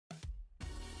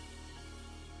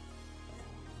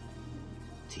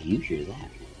Do you hear that?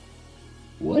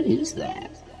 What is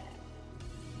that?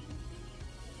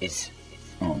 It's...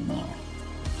 Oh no.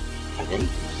 Are they here?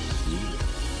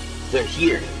 They're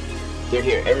here. They're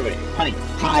here. Everybody, honey,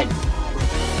 hide.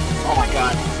 Oh my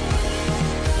god.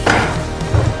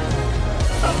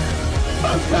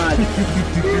 Oh god.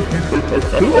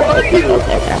 Who are you?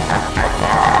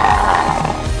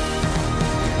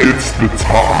 It's the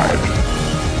Tide.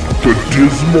 The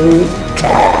Dismal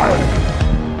Tide.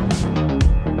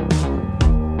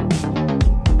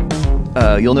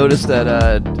 You'll notice that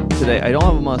today I don't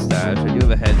have a mustache. I do have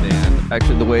a headband.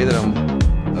 Actually, the way that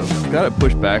I've got it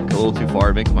pushed back a little too far.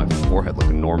 It makes my forehead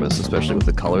look enormous, especially with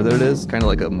the color that it is. Kind of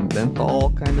like a menthol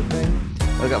kind of thing.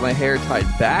 I got my hair tied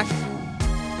back,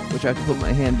 which I have to put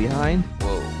my hand behind.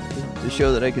 Whoa! To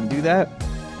show that I can do that.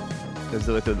 Because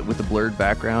with the blurred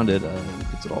background, it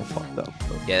gets it all fucked up.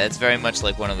 So. Yeah, that's very much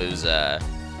like one of those,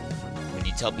 when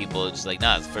you tell people, it's like,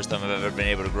 nah, it's the first time I've ever been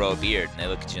able to grow a beard. And they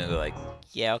look at you and they're like,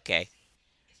 yeah, okay.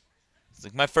 It's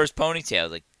like my first ponytail. I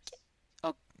was like,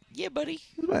 oh, yeah, buddy.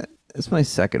 It's my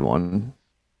second one.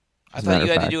 I thought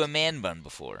you had to do a man bun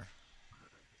before.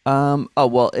 Oh,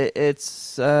 well,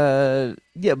 it's, yeah,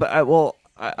 but I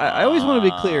always want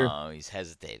to be clear. Oh, he's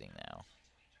hesitating now.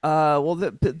 Well,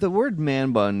 the word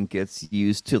man bun gets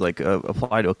used to like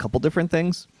apply to a couple different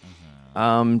things.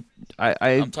 Mm-hmm.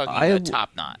 I'm talking about a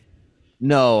top knot.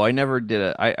 No, I never did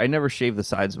it. I never shaved the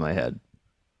sides of my head.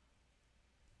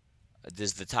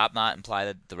 Does the top knot imply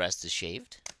that the rest is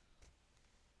shaved?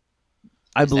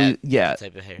 I believe, yeah.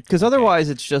 Type of hair? Because otherwise,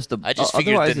 it's just a. I just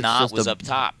figured the knot was up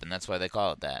top, and that's why they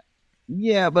call it that.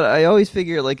 Yeah, but I always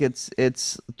figure like it's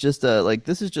just a like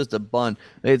this is just a bun.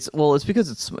 It's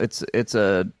because it's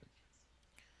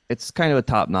kind of a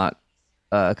top knot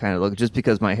kind of look, just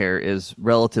because my hair is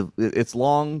it's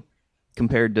long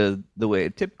compared to the way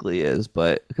it typically is,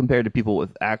 but compared to people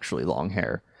with actually long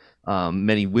hair,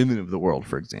 many women of the world,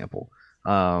 for example,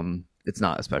 it's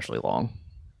not especially long.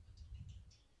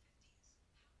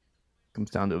 Comes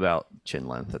down to about chin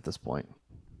length at this point.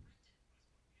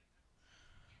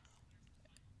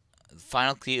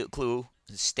 Final clue.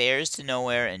 Stairs to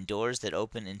nowhere and doors that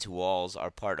open into walls are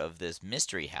part of this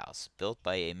mystery house built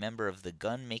by a member of the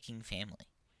gun-making family.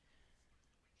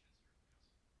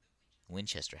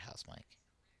 Winchester House, Mike.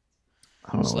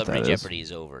 I don't know Celebrity what that Jeopardy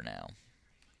is over now.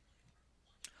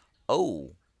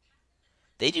 Oh.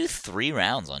 They do 3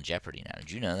 rounds on Jeopardy now.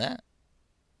 Did you know that?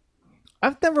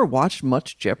 I've never watched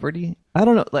much Jeopardy. I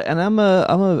don't know, like, and I'm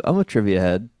a trivia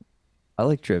head. I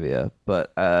like trivia,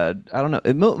 but I don't know.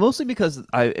 Mostly because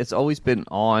it's always been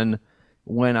on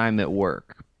when I'm at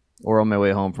work or on my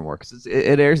way home from work. 'Cause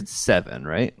it airs at 7,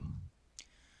 right?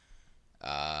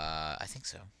 I think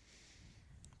so.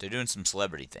 They're doing some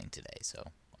celebrity thing today, so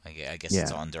I guess Yeah.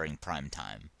 it's on during prime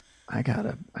time. I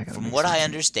gotta. From what I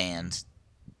understand,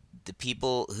 the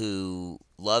people who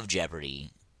love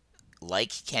Jeopardy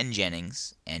like Ken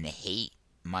Jennings and hate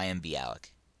Mayim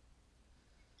Bialik.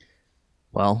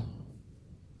 Well.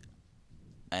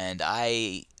 And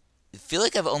I feel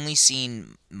like I've only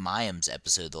seen Mayim's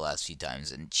episode the last few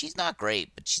times, and she's not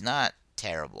great, but she's not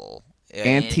terrible.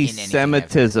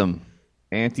 Anti-Semitism.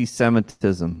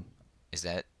 Anti-Semitism. Is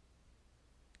that?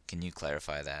 Can you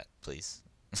clarify that, please?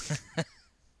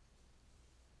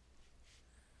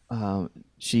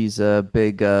 She's a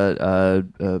big.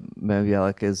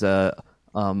 Bialik is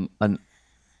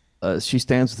she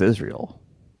stands with Israel,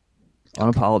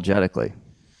 unapologetically.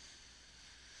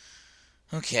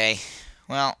 Okay,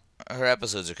 well, her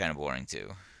episodes are kind of boring,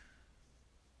 too.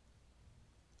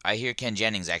 I hear Ken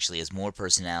Jennings actually has more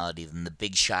personality than the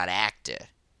big shot actor.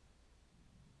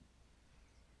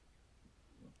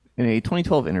 In a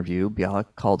 2012 interview,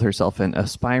 Bialik called herself an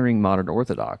aspiring modern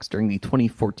Orthodox. During the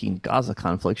 2014 Gaza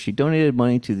conflict, she donated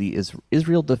money to the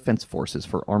Israel Defense Forces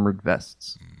for armored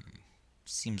vests.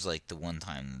 Seems like the one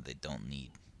time they don't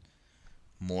need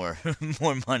more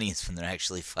money is when they're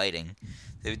actually fighting.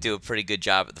 They do a pretty good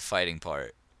job at the fighting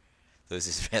part. Those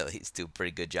Israelis do a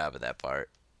pretty good job at that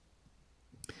part.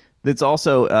 It's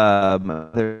also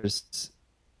there's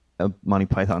a Monty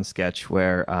Python sketch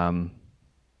where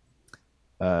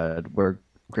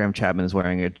Graham Chapman is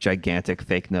wearing a gigantic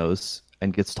fake nose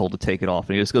and gets told to take it off,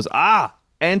 and he just goes,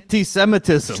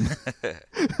 anti-Semitism.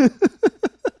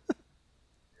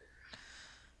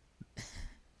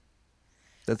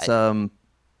 That's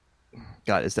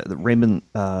God, is that the Raymond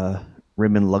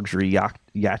Luxury Yacht?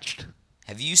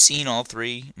 Have you seen all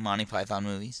 3 Monty Python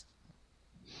movies?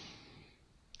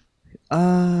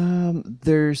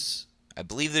 There's. I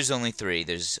believe there's only 3.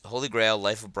 There's Holy Grail,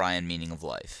 Life of Brian, Meaning of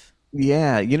Life.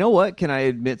 Yeah, you know what? Can I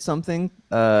admit something?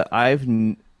 I've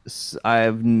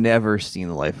never seen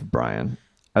The Life of Brian.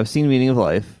 I've seen Meaning of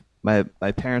Life. My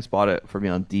parents bought it for me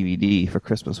on DVD for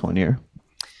Christmas one year,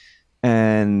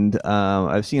 and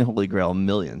I've seen Holy Grail a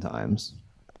million times.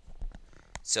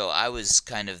 So I was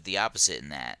kind of the opposite in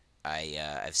that.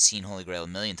 I've seen Holy Grail a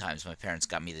million times. My parents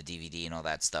got me the DVD and all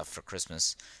that stuff for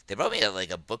Christmas. They brought me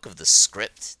like a book of the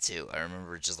script too. I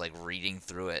remember just like reading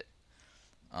through it.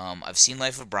 I've seen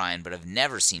Life of Brian, but I've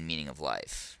never seen Meaning of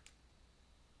Life.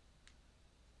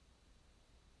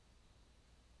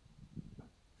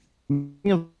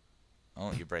 Meaning of,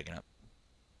 Oh, you're breaking up.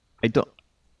 I don't.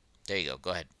 There you go.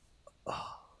 Go ahead.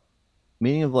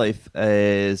 Meaning of Life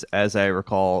is, as I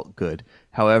recall, good.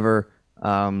 However,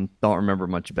 don't remember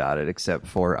much about it except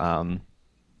for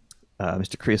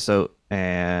Mr. Creosote,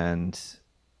 and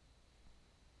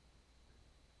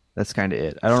that's kind of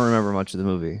it. I don't remember much of the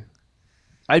movie.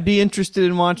 I'd be interested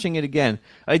in watching it again.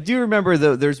 I do remember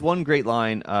though. There's one great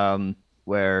line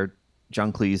where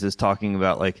John Cleese is talking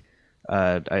about like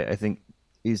I think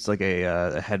he's like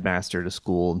a headmaster to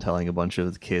school and telling a bunch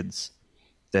of the kids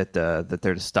that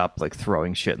they're to stop like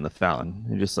throwing shit in the fountain.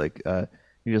 And just like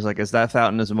as that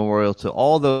fountain is a memorial to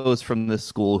all those from this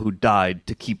school who died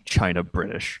to keep China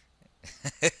British.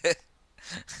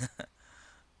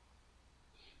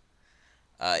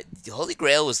 The Holy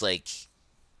Grail was like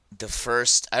the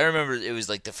first. I remember it was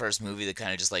like the first movie that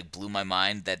kind of just like blew my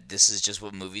mind that this is just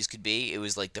what movies could be. It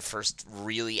was like the first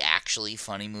really actually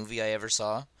funny movie I ever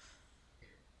saw.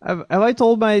 Have I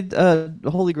told my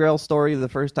Holy Grail story the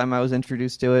first time I was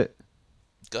introduced to it?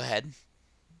 Go ahead.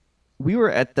 We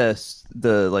were at the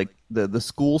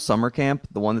school summer camp,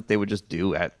 the one that they would just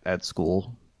do at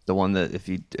school, the one that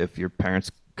if your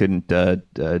parents couldn't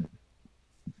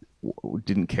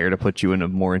didn't care to put you in a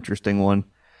more interesting one,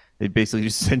 they basically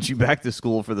just sent you back to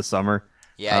school for the summer.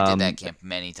 Yeah, I did that camp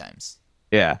many times.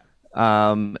 Yeah,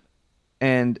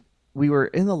 and we were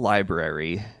in the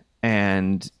library,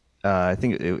 and I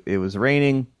think it was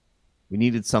raining. We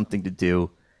needed something to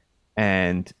do,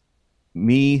 and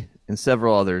me and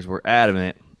several others were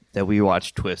adamant that we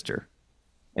watch Twister.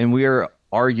 And we are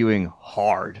arguing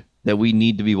hard that we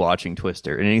need to be watching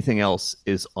Twister, and anything else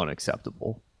is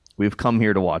unacceptable. We've come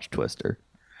here to watch Twister.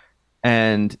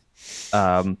 And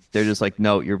they're just like,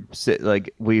 no,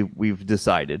 we've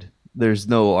decided. There's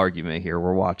no argument here.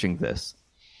 We're watching this.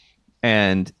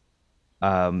 And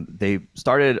they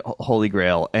started Holy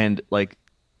Grail, and like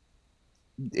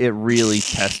it really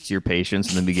tests your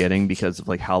patience in the beginning because of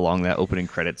like how long that opening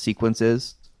credit sequence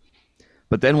is.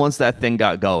 But then once that thing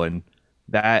got going,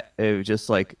 that it was just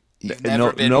like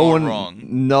no one wrong.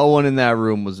 No one in that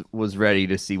room was ready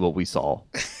to see what we saw.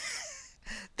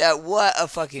 That what a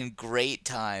fucking great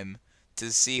time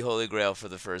to see Holy Grail for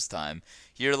the first time.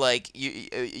 You're like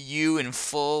you in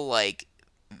full like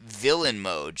villain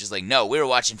mode, just like, no, we were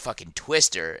watching fucking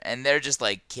Twister, and they're just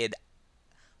like, kid,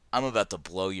 I'm about to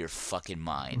blow your fucking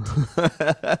mind.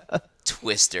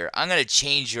 Twister. I'm going to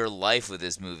change your life with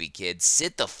this movie, kid.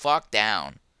 Sit the fuck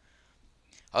down.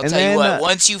 I'll tell you what,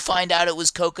 once you find out it was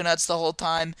coconuts the whole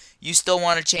time, you still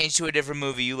want to change to a different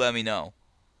movie, you let me know.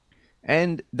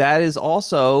 And that is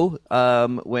also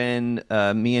when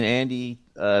me and Andy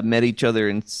met each other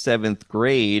in 7th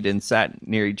grade and sat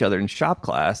near each other in shop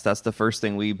class. That's the first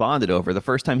thing we bonded over. The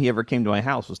first time he ever came to my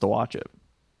house was to watch it.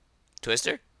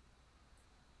 Twister?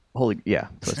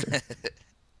 Twister.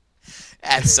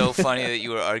 That's so funny that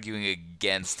you were arguing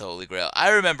against Holy Grail.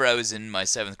 I remember I was in my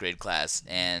 7th grade class,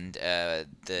 and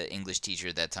the English teacher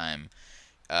at that time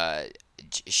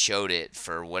showed it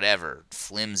for whatever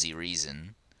flimsy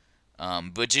reason,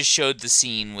 but just showed the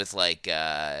scene with like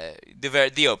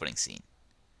the opening scene,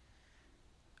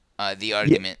 the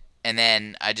argument, and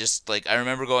then I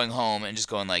remember going home and just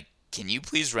going like, "Can you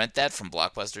please rent that from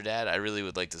Blockbuster, Dad? I really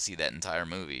would like to see that entire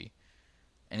movie."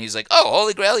 And he's like, "Oh,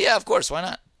 Holy Grail? Yeah, of course. Why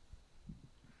not?"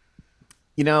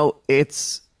 You know,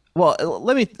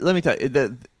 let me tell you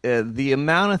the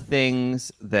amount of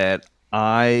things that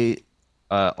I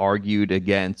argued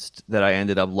against that I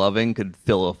ended up loving could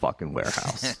fill a fucking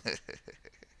warehouse.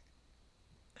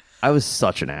 I was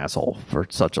such an asshole for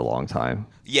such a long time.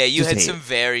 Yeah, you had some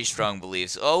very strong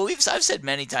beliefs. Oh, I've said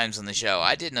many times on the show,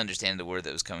 I didn't understand the word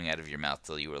that was coming out of your mouth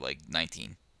till you were like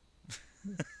 19.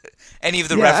 Any of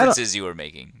the references you were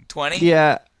making. 20?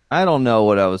 Yeah, I don't know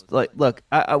what I was like. Look,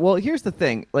 well, here's the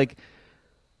thing. Like,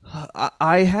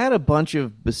 I had a bunch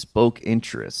of bespoke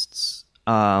interests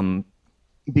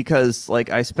because,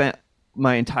 like, I spent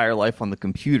my entire life on the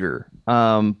computer.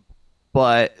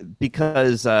 But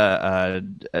because I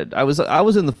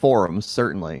was in the forums,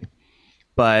 certainly,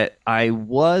 but I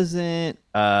wasn't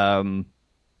in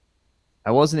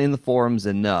the forums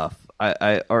enough.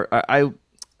 I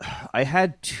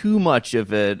had too much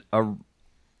of a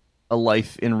a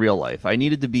life in real life. I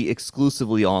needed to be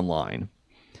exclusively online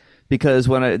because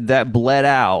when that bled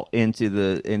out into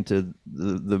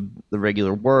the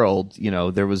regular world,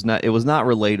 it was not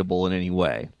relatable in any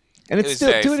way. And it's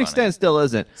still, to an extent, still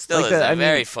isn't. Still isn't.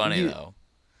 Very funny though.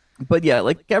 But yeah,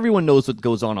 like everyone knows what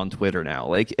goes on Twitter now.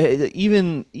 Like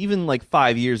even like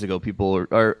 5 years ago, people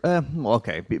are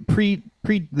okay. Pre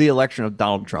the election of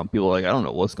Donald Trump, people were like, I don't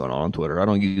know what's going on Twitter. I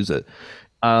don't use it.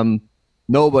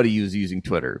 Nobody was using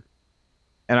Twitter,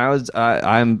 and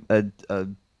I'm a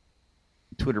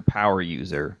Twitter power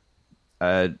user.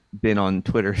 Been on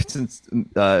Twitter since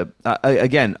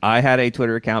again. I had a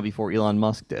Twitter account before Elon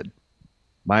Musk did.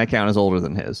 My account is older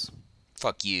than his.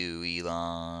 Fuck you,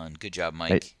 Elon. Good job,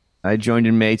 Mike. I joined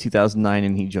in May 2009,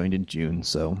 and he joined in June,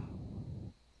 so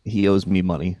he owes me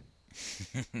money.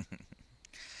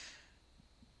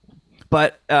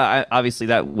 But obviously,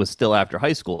 that was still after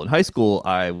high school. In high school,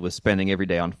 I was spending every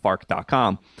day on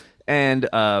Fark.com, and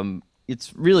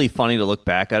it's really funny to look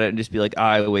back at it and just be like,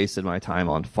 I wasted my time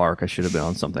on Fark. I should have been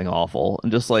on something awful.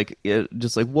 And just like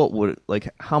what would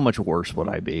how much worse would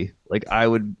I be? Like I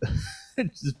would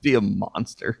just be a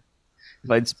monster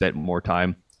if I'd spent more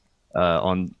time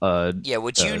on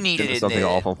what you needed in something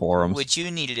awful forums. What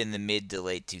you needed in the mid to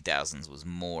late 2000s was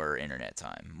more internet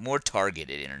time, more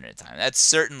targeted internet time. That's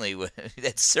certainly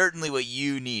what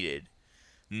you needed.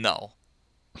 No.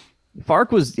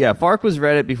 Fark was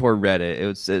Reddit before Reddit. It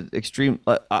was extreme.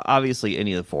 Obviously,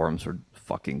 any of the forums were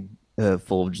fucking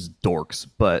full of just dorks,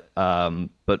 but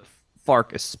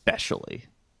Fark especially.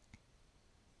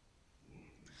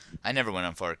 I never went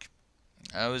on Fark.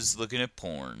 I was looking at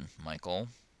porn, Michael.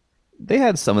 They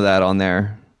had some of that on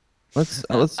there. Let's.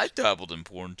 I dabbled in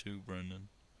porn too, Brendan.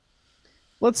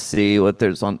 Let's see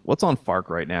what's on Fark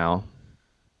right now.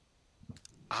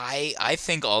 I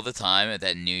think all the time at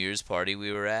that New Year's party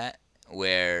we were at,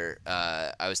 where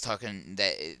I was talking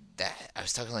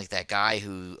like that guy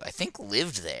who I think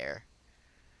lived there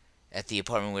at the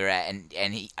apartment we were at,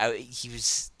 and he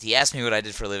asked me what I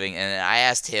did for a living, and I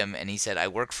asked him, and he said I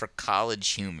work for College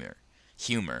Humor.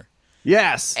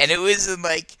 Yes. And it was in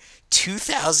like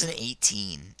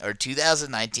 2018 or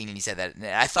 2019, and he said that, and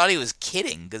I thought he was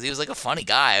kidding because he was like a funny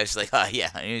guy. I was like, oh yeah,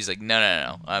 and he was like,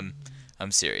 no,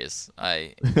 I'm serious.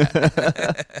 I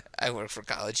work for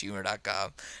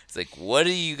collegehumor.com. It's like, what are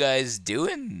you guys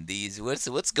doing?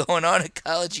 What's going on at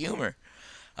College Humor?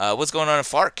 What's going on at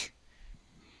Fark?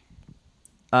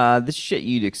 This shit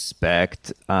you'd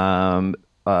expect.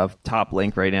 Top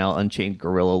link right now: Unchained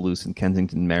Gorilla loose in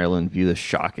Kensington, Maryland. View the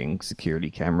shocking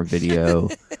security camera video.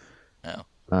 Oh.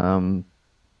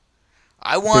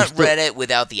 I want Reddit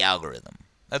without the algorithm.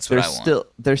 That's what I want.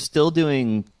 They're still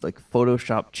doing like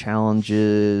Photoshop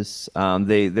challenges.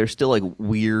 They're still like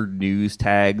weird news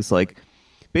tags, like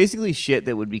basically shit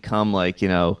that would become like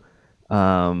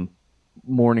morning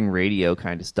radio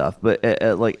kind of stuff. But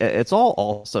it's all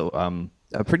also I'm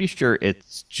pretty sure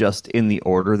it's just in the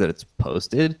order that it's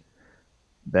posted.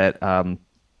 That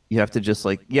you have to just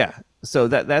So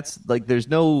that's like there's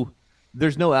no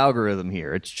algorithm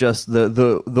here. It's just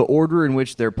the order in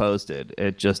which they're posted.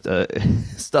 It just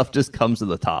stuff just comes to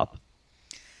the top.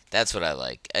 That's what I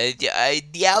like.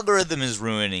 The algorithm is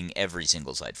ruining every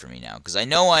single site for me now because I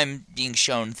know I'm being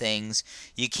shown things.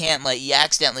 You can't you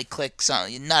accidentally click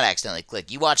something. Not accidentally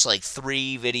click. You watch like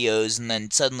 3 videos and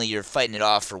then suddenly you're fighting it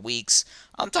off for weeks.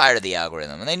 I'm tired of the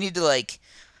algorithm, and they need to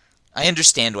I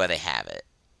understand why they have it.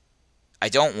 I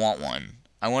don't want one.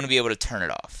 I want to be able to turn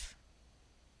it off.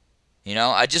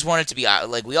 I just want it to be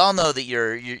we all know that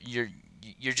you're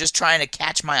just trying to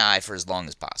catch my eye for as long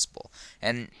as possible.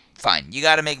 And fine, you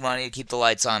got to make money to keep the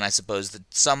lights on, I suppose, to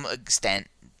some extent.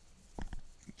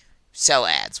 Sell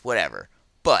ads, whatever.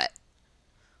 But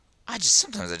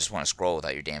sometimes I just want to scroll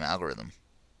without your damn algorithm.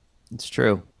 It's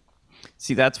true.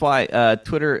 See, that's why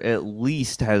Twitter at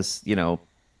least has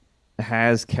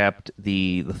kept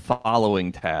the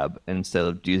following tab instead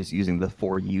of just using the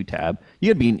For You tab. You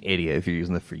gotta be an idiot if you're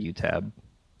using the For You tab.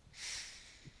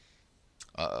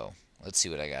 Uh-oh. Let's see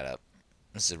what I got up.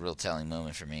 This is a real telling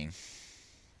moment for me.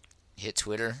 Hit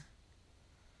Twitter.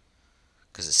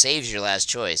 Because it saves your last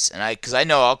choice. And because I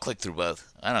know I'll click through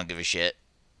both. I don't give a shit.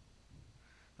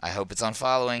 I hope it's on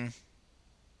following.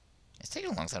 It's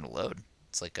taking a long time to load.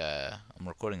 It's like I'm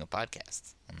recording a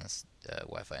podcast on this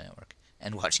Wi-Fi network.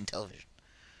 And watching television.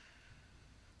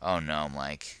 Oh no,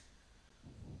 Mike.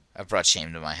 I've brought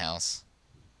shame to my house.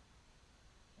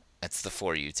 That's the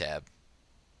For You tab.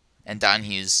 And Don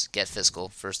Hughes, get fiscal,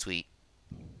 first tweet.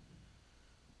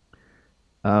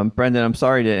 Brendan, I'm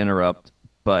sorry to interrupt,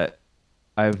 but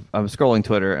I'm scrolling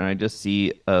Twitter and I just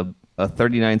see a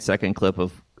 39-second clip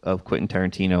of Quentin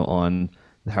Tarantino on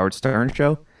the Howard Stern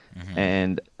show, Mm-hmm.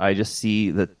 and I just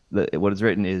see that what is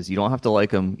written is you don't have to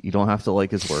like him, you don't have to like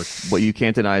his work. What you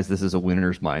can't deny is this is a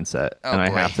winner's mindset, Oh,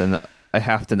 and boy. I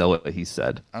have to know what he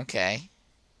said. Okay.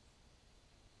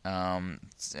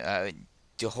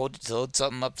 To hold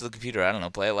something up to the computer. I don't know.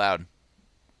 Play it loud,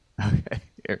 Okay,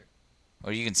 here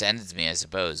or you can send it to me, I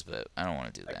suppose. But I don't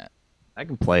want to do that. I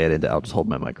can play it, and I'll just hold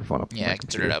my microphone up. to Yeah, my I can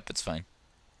turn it computer. up. It's fine.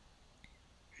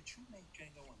 Could you make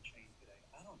Django Unchained today?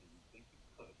 I don't even think you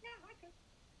could. Yeah, I could.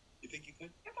 You think you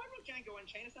could? If I wrote Django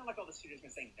Unchained, it's not like all the studios are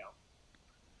going to say no.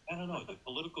 I don't know. The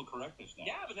political correctness now.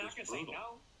 Yeah, but they're not going to say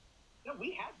no. No,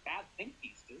 we have bad think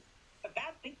pieces. But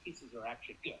bad think pieces are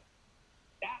actually good.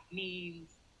 That means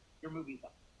your movie's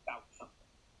about something.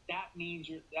 That means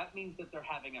that they're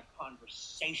having a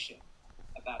conversation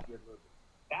about your movie.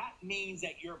 That means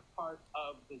that you're part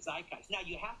of the zeitgeist. Now,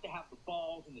 you have to have the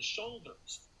balls and the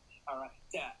shoulders, all right,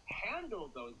 to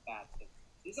handle those bad things.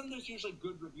 And there's usually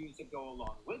good reviews that go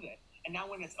along with it. And now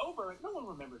when it's over, no one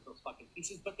remembers those fucking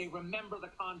pieces, but they remember the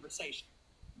conversation.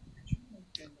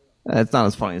 It's not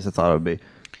as funny as I thought it would be.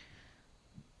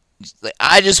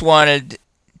 I just wanted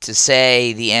to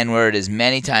say the N-word as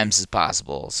many times as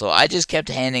possible, so I just kept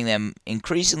handing them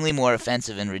increasingly more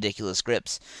offensive and ridiculous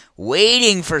scripts,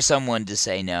 waiting for someone to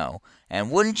say no. And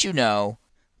wouldn't you know,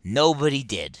 nobody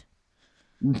did.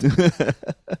 And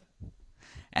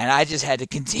I just had to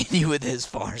continue with this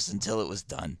farce until it was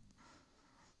done.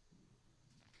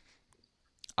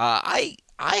 I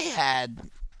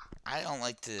don't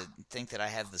like to think that I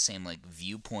have the same like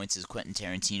viewpoints as Quentin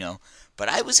Tarantino, but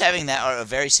I was having a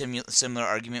very similar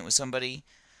argument with somebody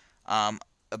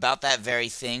about that very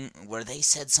thing, where they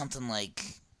said something like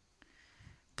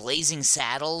Blazing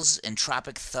Saddles and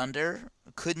Tropic Thunder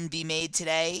couldn't be made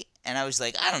today, and I was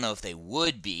like, I don't know if they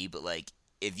would be, but like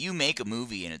if you make a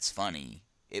movie and it's funny,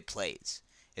 it plays.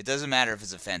 It doesn't matter if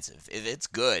it's offensive. If it's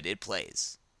good, it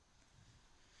plays.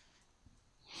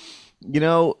 You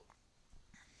know,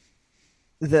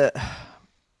 I'm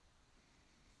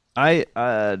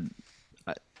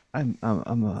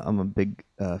a big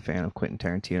fan of Quentin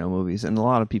Tarantino movies, and a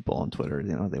lot of people on Twitter,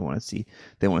 they want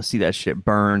to see that shit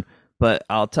burn. But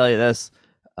I'll tell you this,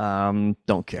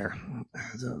 don't care.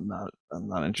 I'm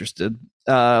not interested.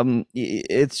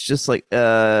 It's just like,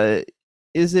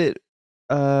 is it?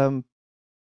 Does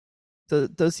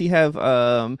he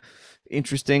have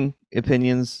interesting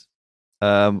opinions?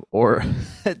 Or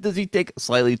does he take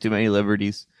slightly too many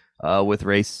liberties with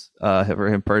race for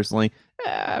him personally?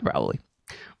 Probably.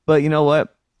 But you know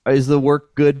what? Is the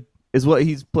work good? Is what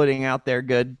he's putting out there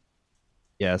good?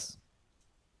 Yes.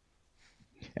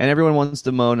 And everyone wants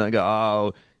to moan and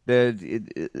go,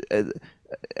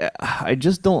 I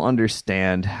just don't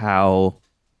understand how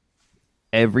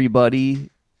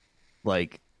everybody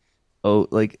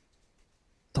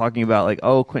talking about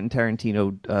Quentin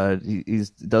Tarantino he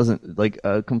doesn't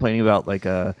complaining about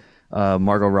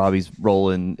Margot Robbie's role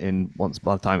in Once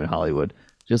Upon a Time in Hollywood,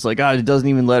 just it doesn't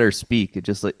even let her speak. It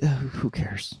just who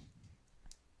cares?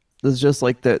 It's just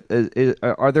like that.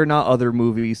 Are there not other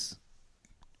movies?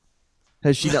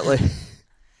 Has she not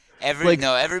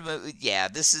everybody. Yeah,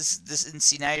 this is. And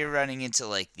see, now you're running into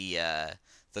the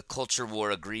culture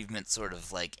war aggrievement sort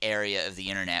of area of the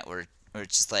internet where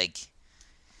it's just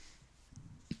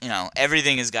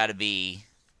everything has got to be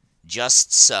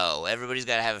just so. Everybody's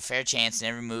got to have a fair chance in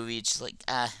every movie. It's just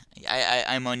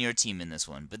I'm on your team in this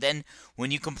one. But then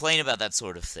when you complain about that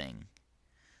sort of thing,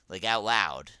 out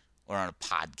loud or on a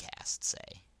podcast,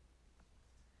 say,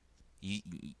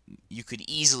 you could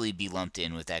easily be lumped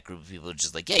in with that group of people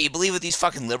just yeah, you believe what these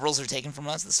fucking liberals are taking from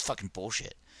us? This is fucking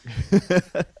bullshit.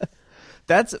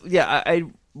 That's, yeah,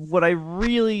 what I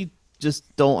really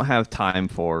just don't have time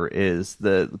for is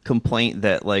the complaint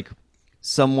that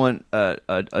someone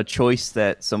a choice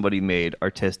that somebody made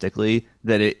artistically,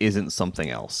 that it isn't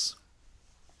something else.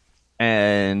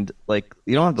 And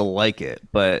you don't have to like it,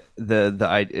 but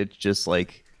it's just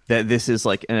that this is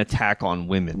an attack on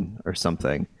women or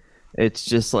something. It's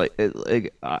just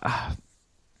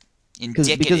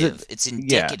indicative. It's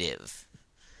indicative.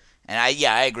 Yeah. And I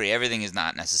agree. Everything is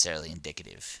not necessarily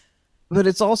indicative. But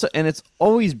it's also, and it's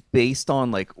always based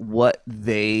on what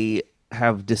they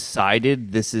have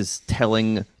decided this is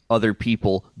telling other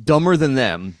people dumber than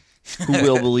them who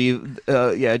will believe.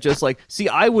 Just see,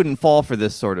 I wouldn't fall for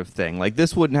this sort of thing.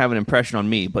 This wouldn't have an impression on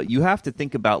me. But you have to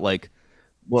think about what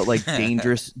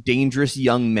dangerous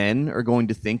young men are going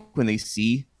to think when they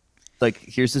see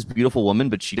here's this beautiful woman,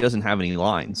 but she doesn't have any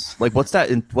lines. What's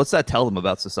that tell them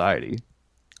about society?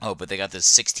 Oh, but they got this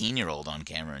 16-year-old on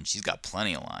camera, and she's got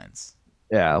plenty of lines.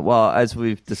 Yeah, well, as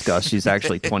we've discussed, she's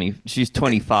actually 20. She's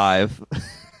 25.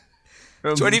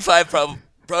 25,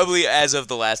 Probably as of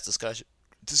the last discussion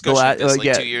The of this,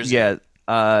 like 2 years ago.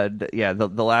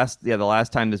 The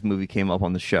last time this movie came up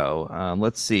on the show.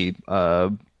 Let's see.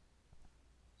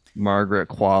 Margaret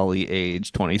Qualley,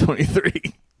 age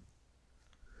 2023.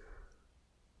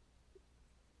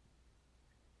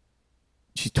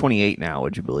 She's 28 now.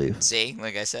 Would you believe? See,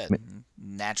 like I said,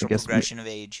 natural progression of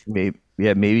age.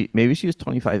 Maybe she was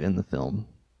 25 in the film.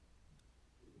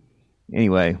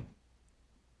 Anyway,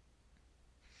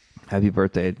 happy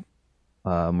birthday,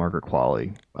 Margaret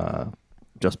Qualley.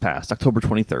 Just passed October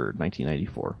 23rd,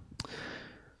 1994.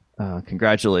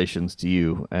 Congratulations to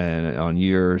you and on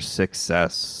your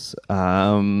success.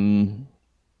 I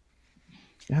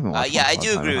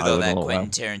do agree though that Quentin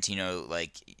Tarantino,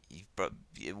 like,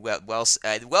 well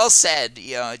said.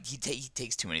 You know, he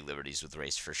takes too many liberties with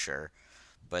race for sure.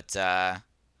 But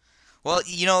well,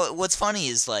 you know what's funny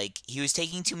is like he was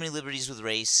taking too many liberties with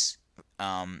race,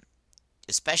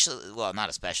 especially not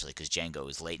especially because Django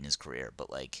was late in his career,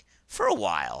 but like for a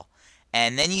while.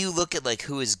 And then you look at like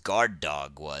who his guard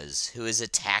dog was, who his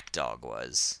attack dog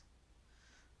was,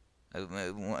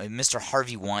 Mr.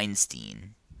 Harvey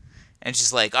Weinstein, and it's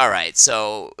just like, all right,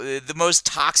 so the most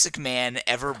toxic man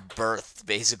ever birthed,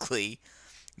 basically,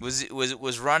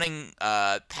 was running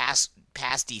pass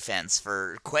defense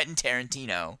for Quentin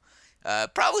Tarantino,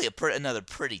 probably another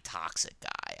pretty toxic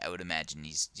guy. I would imagine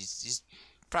he's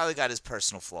probably got his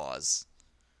personal flaws.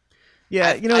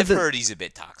 Yeah, I've heard he's a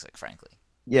bit toxic, frankly.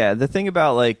 Yeah, the thing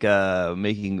about like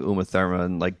making Uma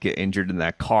Thurman like get injured in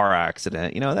that car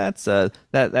accident, that's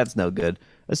no good.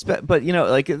 But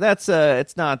like that's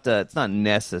it's not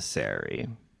necessary.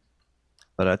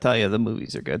 But I tell you, the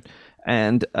movies are good,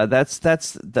 and that's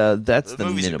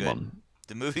the minimum.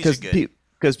 The movies are good.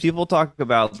 Because people talk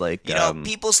about like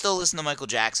people still listen to Michael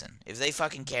Jackson. If they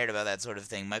fucking cared about that sort of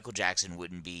thing, Michael Jackson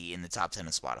wouldn't be in the top 10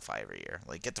 of Spotify every year.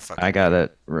 Like, get the fuck.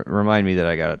 Remind me that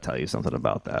I gotta tell you something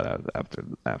about that after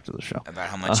the show. About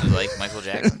how much you like Michael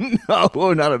Jackson?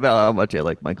 No, not about how much I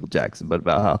like Michael Jackson, but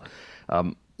about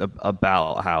how a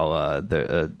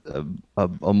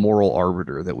moral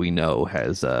arbiter that we know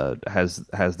has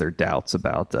their doubts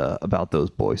about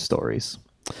those boy stories.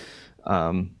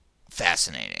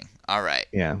 Fascinating. All right.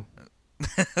 Yeah.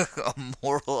 A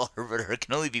moral arbiter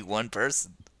can only be one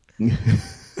person. In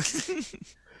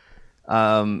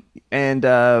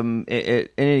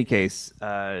any case,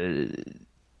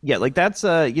 like that's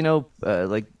like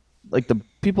the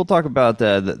people talk about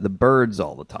the birds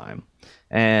all the time,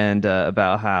 and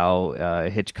about how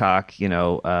Hitchcock,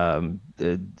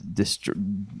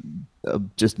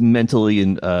 just mentally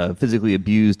and physically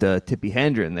abused Tippi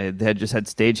Hedren. They had just had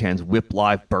stagehands whip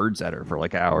live birds at her for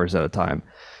like hours at a time,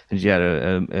 and she had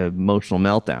an emotional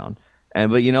meltdown.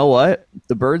 But you know what?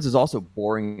 The Birds is also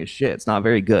boring as shit. It's not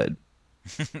very good.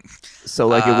 So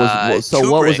like it was. So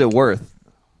Kubrick, what was it worth?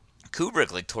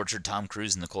 Kubrick like tortured Tom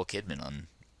Cruise and Nicole Kidman on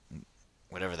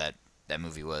whatever that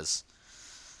movie was.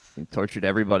 He tortured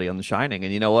everybody on The Shining,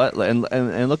 and you know what? And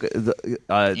look at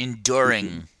the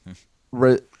enduring.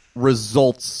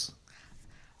 Results.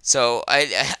 So I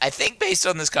think based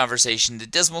on this conversation, the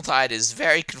Dismal Tide is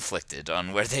very conflicted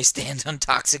on where they stand on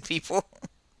toxic people.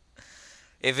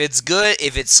 If it's good,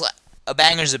 a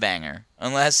banger's a banger,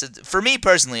 for me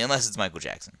personally, unless it's Michael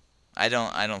Jackson. I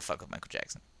don't fuck with Michael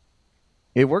Jackson.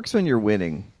 It works when you're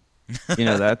winning.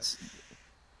 That's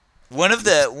one of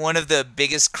the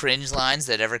biggest cringe lines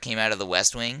that ever came out of The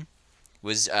West Wing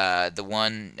was the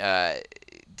one.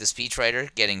 The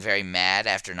speechwriter getting very mad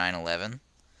after 9/11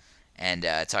 and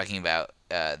talking about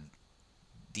the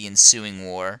ensuing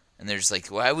war. And they're just like,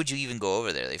 why would you even go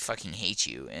over there? They fucking hate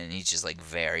you. And he's just like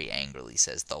very angrily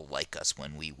says, they'll like us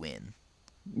when we win.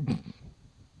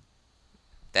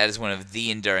 That is one of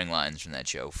the enduring lines from that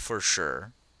show, for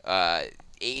sure.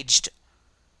 Aged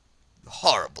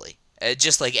horribly.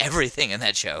 Just like everything in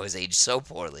that show is aged so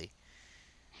poorly.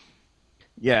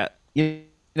 Yeah.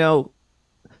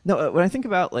 No, when I think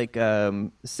about like,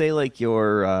 say like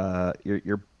your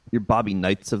Bobby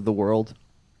Knights of the world,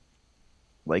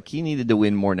 like he needed to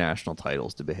win more national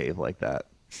titles to behave like that.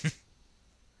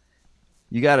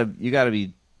 You gotta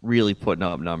be really putting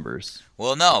up numbers.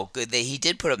 Well, no, he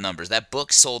did put up numbers. That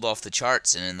book sold off the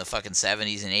charts, and in the fucking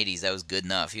 70s and 80s, that was good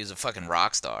enough. He was a fucking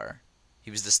rock star. He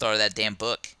was the star of that damn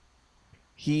book.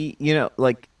 He,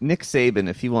 like Nick Saban,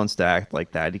 if he wants to act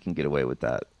like that, he can get away with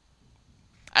that.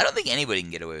 I don't think anybody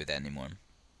can get away with that anymore.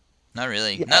 Not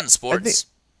really. Yeah, not in sports.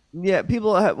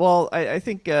 People have. Well, I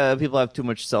think people have too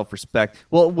much self-respect.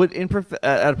 Well,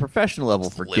 at a professional level,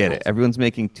 forget it. Everyone's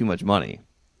making too much money.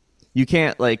 You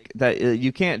can't like that.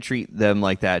 You can't treat them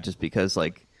like that just because,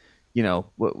 like,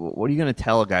 what are you going to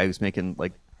tell a guy who's making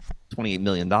like $28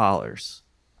 million?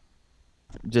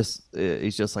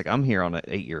 he's just like, I'm here on an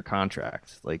 8-year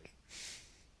contract. Like,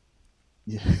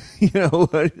 you know,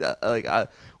 like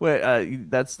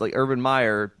that's like Urban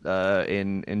Meyer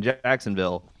in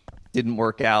Jacksonville didn't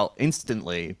work out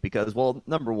instantly because, well,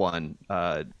 number one,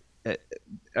 there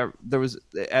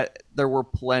were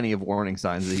plenty of warning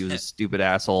signs that he was a stupid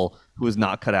asshole who was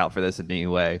not cut out for this in any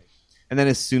way. And then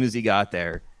as soon as he got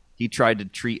there, he tried to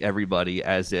treat everybody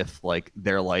as if like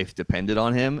their life depended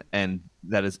on him, and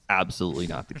that is absolutely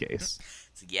not the case.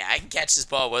 It's like, yeah, I can catch this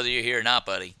ball whether you're here or not,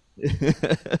 buddy.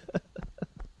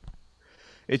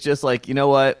 It's just like, you know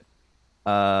what?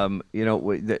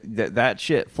 That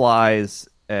shit flies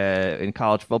in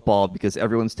college football because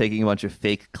everyone's taking a bunch of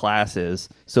fake classes.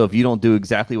 So if you don't do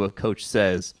exactly what coach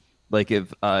says, like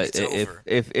if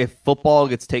football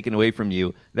gets taken away from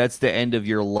you, that's the end of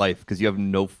your life because you have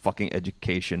no fucking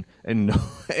education and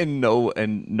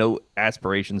no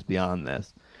aspirations beyond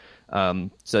this.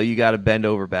 So you got to bend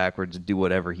over backwards and do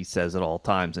whatever he says at all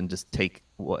times, and just take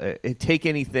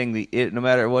anything no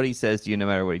matter what he says to you, no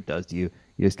matter what he does to you.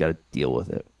 You just got to deal with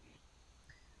it.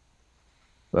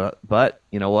 But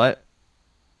you know what?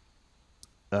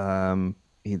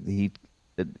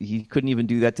 He couldn't even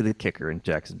do that to the kicker in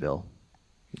Jacksonville.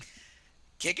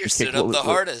 Kicker stood up the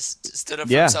hardest. Stood up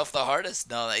for himself the hardest.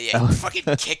 No, fucking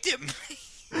kicked him.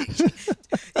 You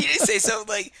didn't say something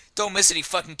like, "Don't miss any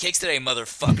fucking kicks today,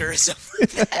 motherfucker," or something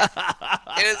like that.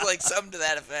 It was like something to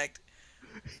that effect.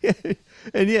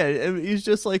 And he's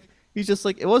just like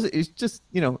it wasn't. It's just,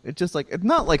 it's just like, it's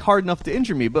not like hard enough to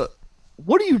injure me, but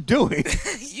what are you doing?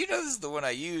 You know this is the one I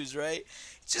use, right?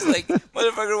 It's just like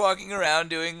motherfucker walking around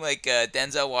doing like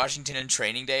Denzel Washington in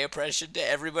Training Day impression to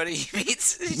everybody he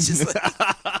meets. It's just like.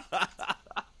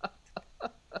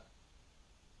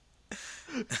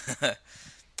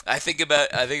 I think about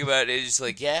it. It's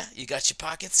like, yeah, you got your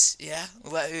pockets, yeah.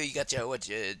 You got your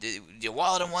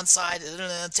wallet on one side.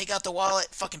 Take out the wallet,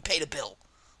 fucking pay the bill.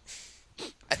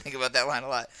 I think about that line a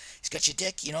lot. He's got your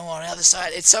dick, on the other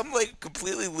side. It's some like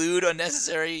completely lewd,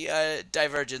 unnecessary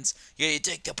divergence. Yeah, you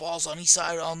take the balls on each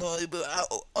side, on the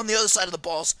other side of the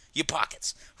balls, your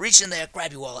pockets. Reach in there,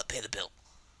 grab your wallet, pay the bill.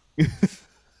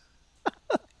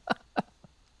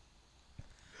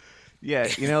 Yeah,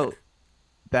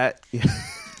 that. You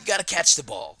gotta catch the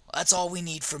ball. That's all we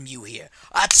need from you here.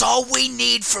 That's all we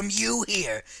need from you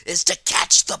here is to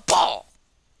catch the ball.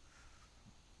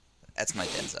 That's my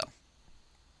Denzel.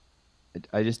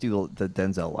 I just do the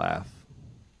Denzel laugh.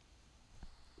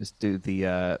 Just do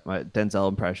the my Denzel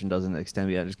impression doesn't extend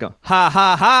me. I just go ha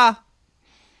ha ha.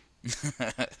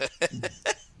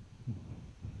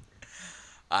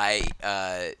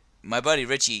 My buddy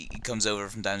Richie comes over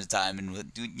from time to time, and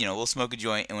we'll smoke a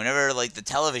joint. And whenever like the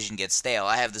television gets stale,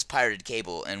 I have this pirated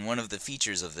cable, and one of the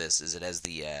features of this is it has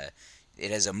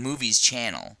a movies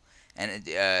channel, and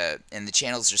the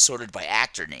channels are sorted by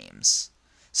actor names.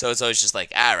 So it's always just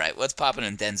like, all right, what's popping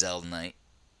in Denzel tonight?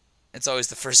 It's always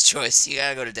the first choice. You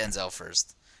gotta go to Denzel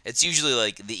first. It's usually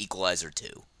like The Equalizer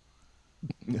 2.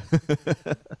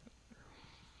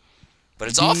 But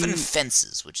it's often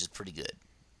Fences, which is pretty good.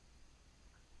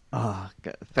 Oh,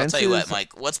 God. Fences. I'll tell you what,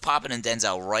 Mike. What's popping in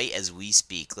Denzel right as we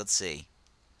speak? Let's see.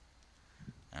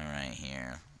 All right,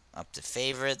 here. Up to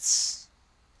favorites.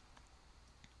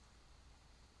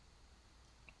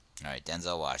 All right,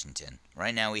 Denzel Washington.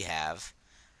 Right now we have...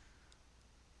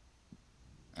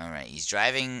 All right, he's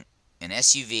driving an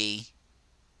SUV.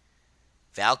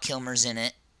 Val Kilmer's in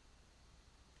it.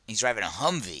 He's driving a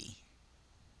Humvee.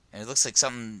 And it looks like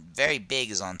something very big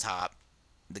is on top.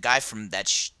 The guy from that...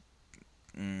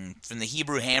 from the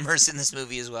Hebrew Hammers in this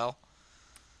movie as well.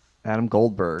 Adam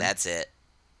Goldberg. That's it.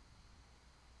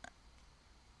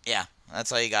 Yeah,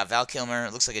 that's all you got. Val Kilmer.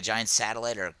 It looks like a giant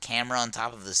satellite or a camera on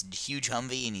top of this huge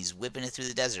Humvee, and he's whipping it through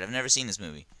the desert. I've never seen this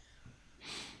movie.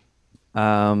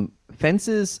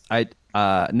 Fences. I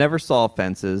never saw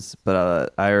Fences,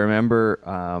 but I remember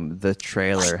the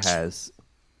trailer has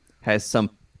some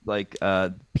like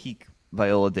peak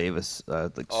Viola Davis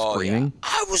screaming. Yeah.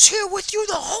 I was here with you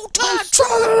the whole time.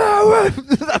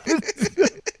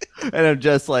 And I'm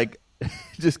just like,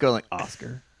 going like,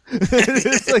 Oscar.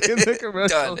 It's like in the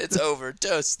commercial. Done. It's over.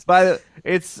 Toast.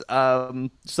 It's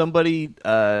somebody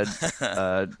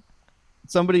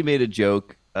somebody made a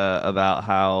joke about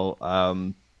how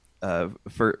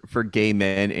for gay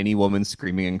men, any woman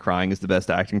screaming and crying is the best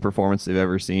acting performance they've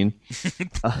ever seen.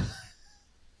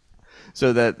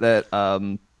 So that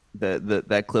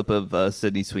clip of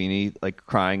Sydney Sweeney like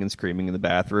crying and screaming in the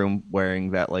bathroom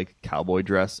wearing that like cowboy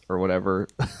dress or whatever,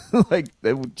 like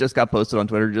it just got posted on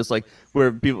Twitter, just like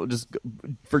where people just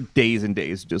for days and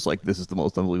days just like, this is the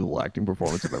most unbelievable acting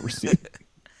performance I've ever seen.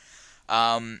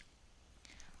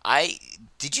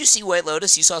 Did you see White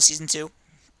Lotus? You saw season 2?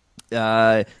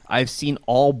 I've seen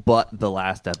all but the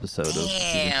last episode of season 2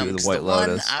 Damn, of 'cause the White the one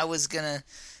Lotus. I was gonna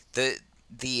the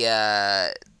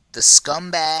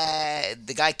scumbag,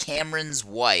 the guy Cameron's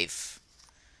wife.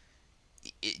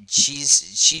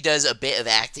 She does a bit of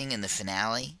acting in the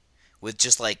finale with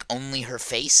just like only her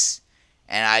face,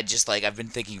 and I just like I've been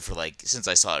thinking for like since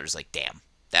I saw it, just like damn,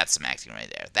 that's some acting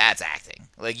right there. That's acting.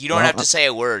 Like you don't Well, have to say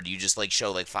a word. You just like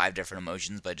show like 5 different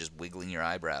emotions by just wiggling your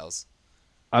eyebrows.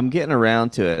 I'm getting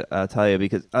around to it, I'll tell you,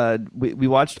 because we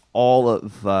watched all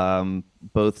of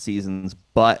both seasons,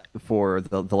 but for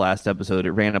the last episode,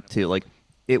 it ran up to like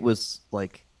it was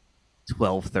like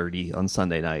 12:30 on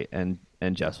Sunday night, and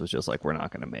Jess was just like, "We're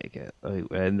not going to make it,"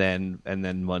 and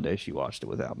then Monday she watched it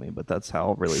without me. But that's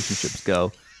how relationships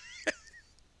go.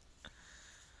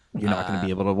 You're not going to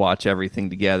be able to watch everything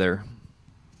together.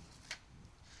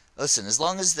 Listen, as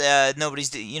long as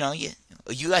nobody's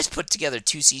you guys put together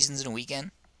 2 seasons in a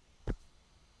weekend.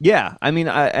 Yeah, I mean,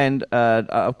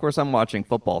 of course I'm watching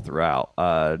football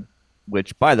throughout.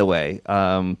 Which, by the way,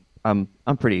 I'm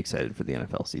pretty excited for the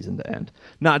NFL season to end.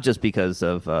 Not just because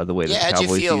of the way Yeah, the how'd you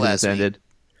Cowboys feel season has last week?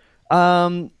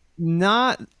 ended.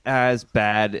 Not as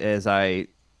bad as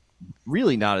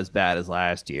really not as bad as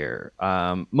last year.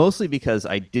 Mostly because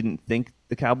I didn't think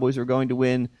the Cowboys were going to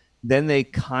win. Then they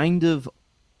kind of,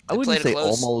 I They wouldn't played it say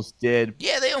close. almost did,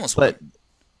 Yeah, they almost but won.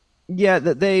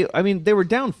 yeah, I mean, they were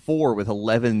down 4 with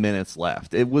 11 minutes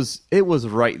left. It was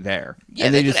right there. Yeah,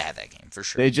 And they could just, have had that game for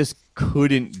sure. they just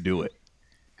couldn't do it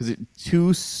because it's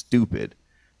too stupid.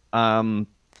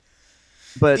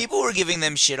 But People were giving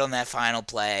them shit on that final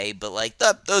play, but like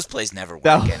those plays never work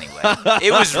No. anyway.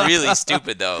 It was really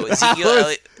stupid though. Ezekiel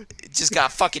Elliott just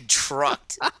got fucking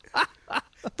trucked.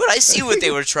 But I see what they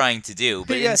were trying to do,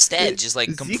 but Yeah, instead just like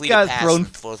Zeke complete a got pass thrown in the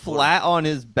fourth quarter. flat on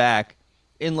his back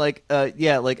in like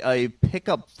a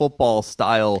pickup football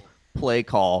style play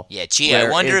call. Yeah, gee, I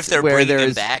where wonder it's- if they're where bringing him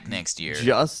there's back next year.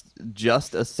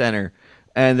 just a center,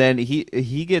 and then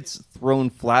he gets thrown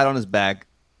flat on his back,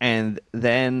 and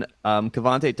then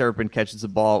Kevontae Turpin catches the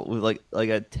ball with like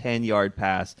a 10-yard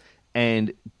pass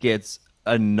and gets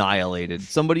annihilated.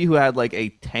 Somebody who had like a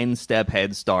 10-step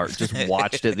head start just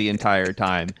watched it the entire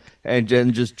time and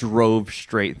then just drove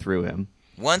straight through him.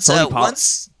 Once, Tony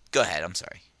go ahead. I'm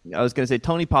sorry. I was going to say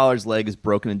Tony Pollard's leg is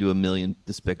broken into a million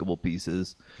despicable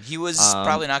pieces. He was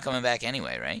probably not coming back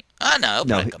anyway, right? Oh no, he'll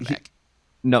No, probably come back.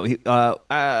 No,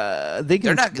 they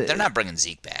can. They're not bringing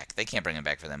Zeke back. They can't bring him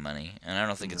back for that money, and I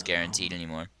don't think it's guaranteed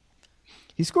anymore.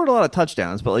 He scored a lot of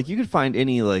touchdowns, but like you could find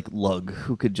any like lug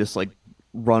who could just like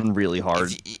run really hard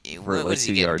for What like is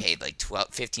 2 he getting yards. paid? Like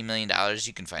 $15 million?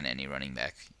 You can find any running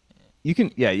back. You can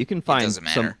find doesn't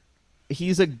some. matter.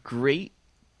 He's a great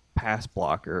pass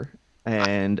blocker,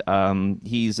 and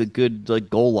he's a good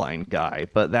like goal line guy.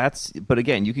 But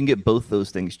again, you can get both those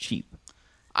things cheap.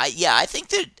 I think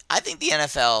the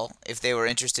NFL, if they were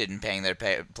interested in paying their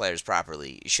players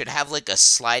properly, should have like a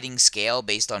sliding scale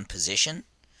based on position.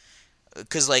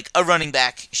 Because like a running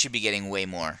back should be getting way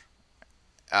more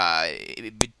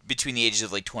between the ages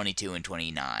of like 22 and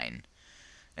 29.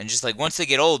 And just like once they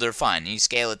get older, fine, you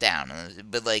scale it down.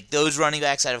 But like those running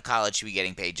backs out of college should be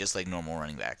getting paid just like normal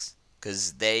running backs.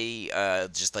 Because they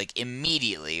just like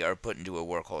immediately are put into a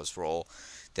workhorse role.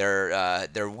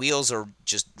 Their wheels are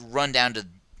just run down to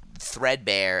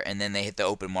threadbare, and then they hit the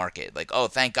open market. Like, oh,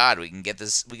 thank God we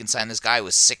can sign this guy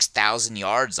with 6,000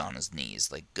 yards on his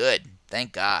knees. Like, good,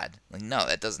 thank God. Like, no,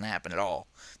 that doesn't happen at all.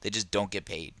 They just don't get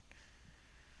paid.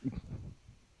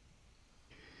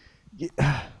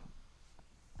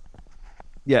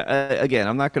 Yeah, again,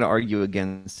 I'm not going to argue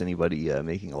against anybody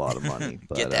making a lot of money.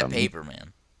 But, Get that paper,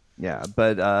 man. Yeah,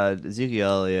 but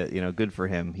Ezekiel Elliott, good for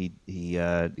him. He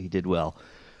did well.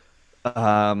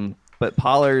 But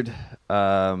Pollard,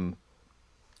 well,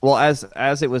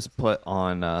 as it was put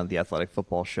on the Athletic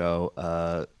Football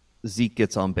Show, Zeke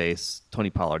gets on base,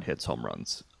 Tony Pollard hits home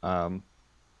runs.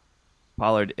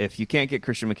 Pollard, if you can't get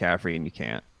Christian McCaffrey, and you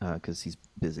can't because he's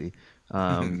busy,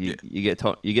 you get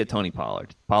Tony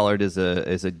Pollard. Pollard is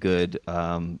a good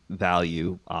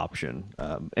value option,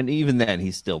 and even then,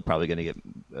 he's still probably going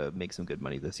to make some good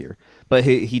money this year. But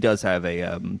he does have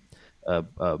a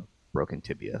broken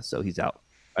tibia, so he's out.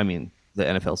 I mean, the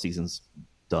NFL season's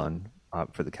done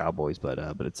for the Cowboys, but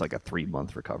it's like a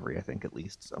 3-month recovery, I think, at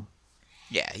least. So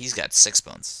Yeah, he's got 6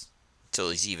 months till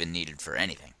he's even needed for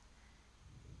anything.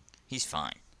 He's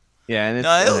fine. yeah, and it's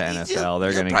No, the NFL.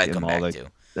 They're going to probably give him come all back the. too.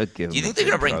 They'll give Do you him think they're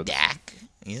the gonna bring drugs. Dak?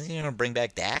 You think they're gonna bring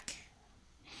back Dak?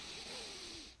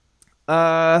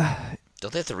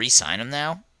 Don't they have to re-sign him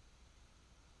now?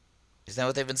 Isn't that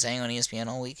what they've been saying on ESPN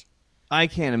all week? I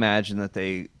can't imagine that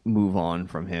they move on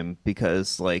from him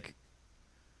because, like,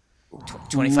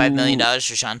 $25 million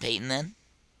for Sean Payton then?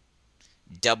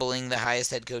 Doubling the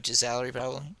highest head coach's salary,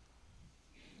 probably?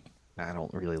 I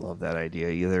don't really love that idea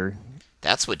either.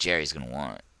 That's what Jerry's going to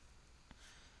want.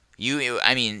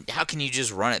 I mean, how can you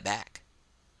just run it back?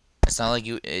 It's not like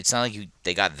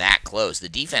they got that close. The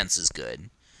defense is good,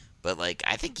 but like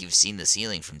I think you've seen the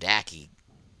ceiling from Dak. He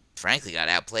frankly got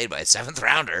outplayed by a 7th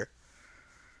rounder.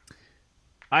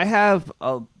 I have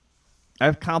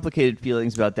complicated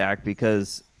feelings about Dak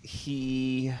because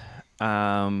he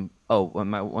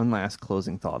one last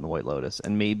closing thought on the White Lotus,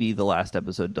 and maybe the last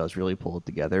episode does really pull it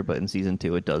together, but in season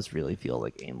 2 it does really feel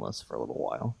like aimless for a little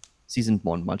while. Season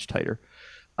 1 much tighter.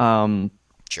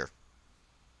 Sure.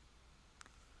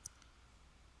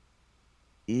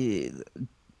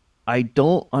 I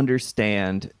don't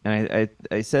understand, and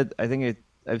I've said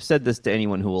this to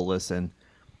anyone who will listen.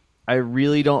 I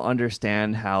really don't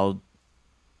understand how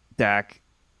Dak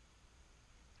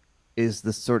is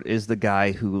the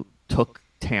guy who took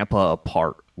Tampa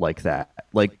apart like that.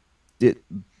 Like, it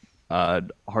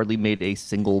hardly made a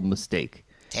single mistake.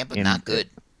 Tampa's not good.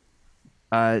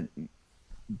 But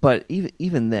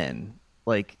even then,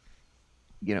 like,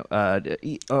 you know,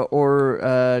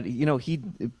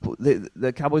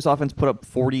 the Cowboys offense put up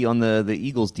 40 on the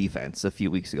Eagles defense a few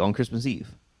weeks ago on Christmas Eve,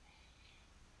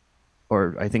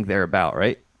 or I think they're about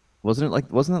right. Wasn't it like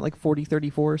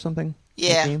 40-34 or something?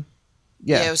 Yeah.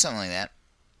 Yeah, it was something like that.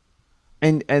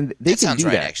 And they that can sounds do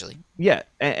right, that. Actually. Yeah,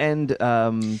 and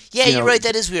you're right.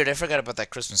 That is weird. I forgot about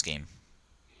that Christmas game.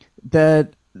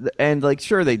 And like,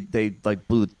 sure, they like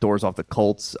blew the doors off the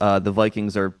Colts. The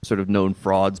Vikings are sort of known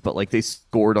frauds, but like they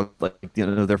scored on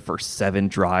their first 7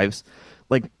 drives.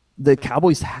 Like, the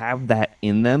Cowboys have that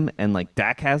in them, and like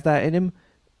Dak has that in him.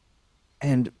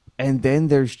 And then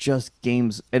there's just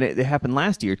games, and it happened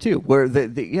last year too, where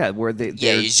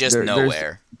he's just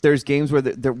nowhere. There's games where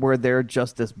they're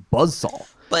just this buzzsaw.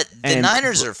 But the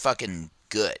Niners are fucking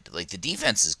good. Like, the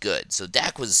defense is good, so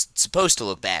Dak was supposed to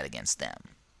look bad against them.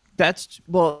 But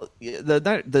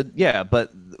the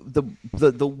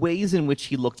ways in which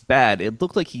he looked bad, it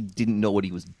looked like he didn't know what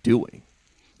he was doing.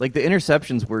 Like, the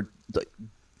interceptions were like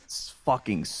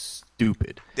fucking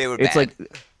stupid. They were It's bad. like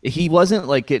he wasn't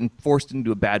like getting forced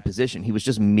into a bad position. He was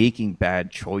just making bad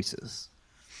choices.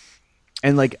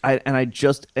 And like a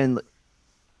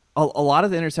lot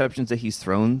of the interceptions that he's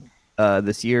thrown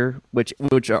this year, which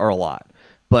are a lot,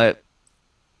 but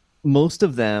most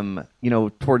of them,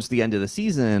 towards the end of the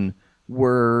season,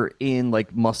 were in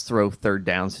like must-throw third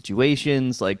down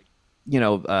situations, like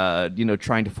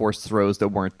trying to force throws that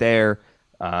weren't there,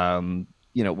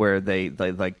 where they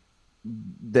like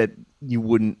that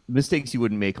mistakes you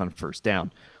wouldn't make on first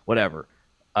down, whatever.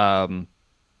 But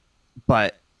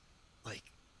like,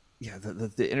 yeah,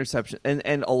 the interception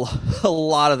and a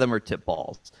lot of them are tip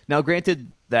balls. Now,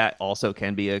 granted, that also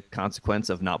can be a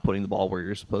consequence of not putting the ball where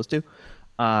you're supposed to.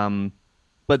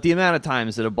 But the amount of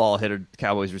times that a ball hit a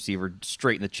Cowboys receiver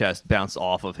straight in the chest, bounced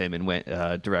off of him, and went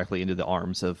directly into the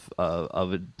arms of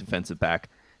a defensive back,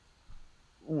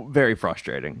 very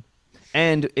frustrating.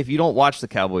 And if you don't watch the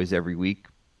Cowboys every week,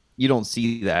 you don't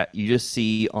see that. You just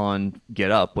see on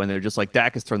Get Up when they're just like,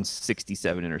 Dak has thrown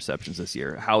 67 interceptions this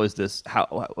year. How is this?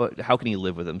 How can he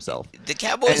live with himself? The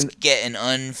Cowboys get an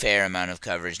unfair amount of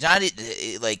coverage, not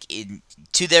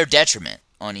to their detriment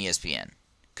on ESPN.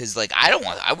 Because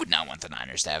I would not want the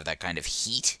Niners to have that kind of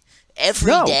heat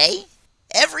every day.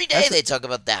 Every day they talk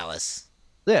about Dallas.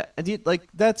 Yeah, and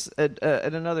that's and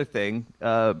another thing.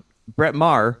 Brett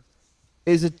Maher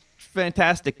is a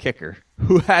fantastic kicker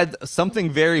who had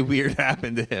something very weird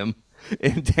happen to him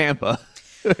in Tampa.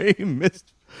 He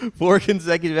missed 4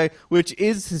 consecutive, which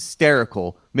is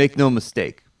hysterical. Make no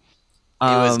mistake. It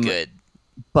was good,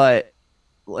 but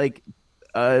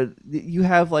you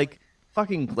have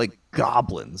fucking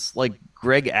goblins like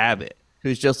Greg Abbott,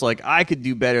 who's just like, I could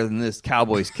do better than this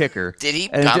Cowboys kicker. Did he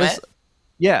comment?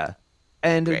 Yeah,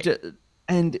 and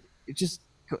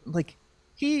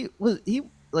he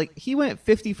went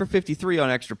 50 for 53 on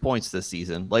extra points this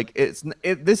season. Like,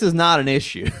 this is not an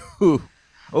issue.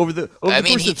 Over the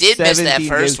he did miss that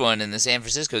first one in the San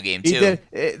Francisco game too.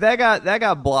 That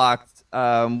got blocked,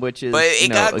 which is, but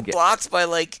it got blocked by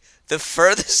the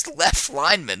furthest left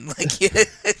lineman,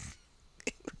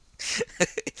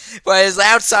 by his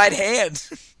outside hand.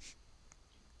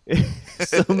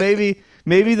 So maybe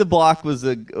the block was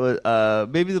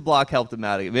maybe the block helped him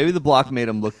out. Maybe the block made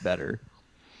him look better.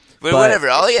 But whatever.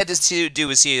 All he had to do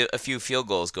was see a few field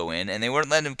goals go in, and they weren't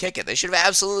letting him kick it. They should have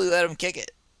absolutely let him kick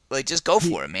it. Just go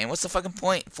for it, man. What's the fucking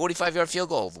point? 45-yard field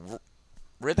goal.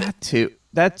 rip it.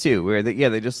 That too, where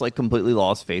they just like completely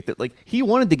lost faith that like he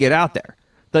wanted to get out there.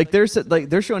 Like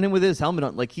they're showing him with his helmet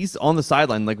on, like he's on the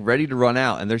sideline, like ready to run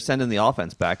out, and they're sending the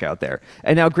offense back out there.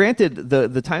 And now, granted,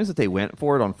 the times that they went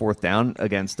for it on fourth down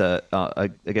against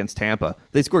Tampa,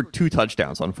 they scored 2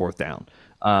 touchdowns on fourth down.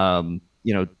 2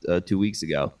 weeks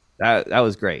ago, that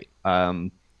was great.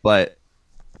 But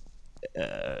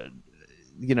I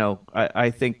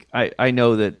think I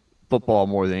know that football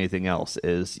more than anything else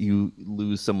is you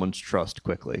lose someone's trust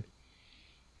quickly,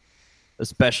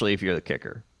 especially if you're the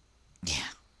kicker. Yeah.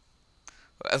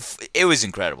 It was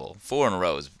incredible. 4 in a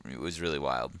row was really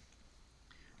wild.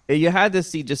 You had to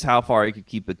see just how far he could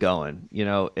keep it going.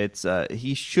 It's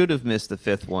he should have missed the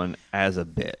 5th one as a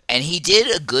bit. And he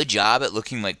did a good job at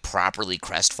looking like properly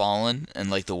crestfallen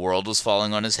and like the world was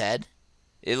falling on his head.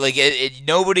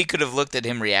 Nobody could have looked at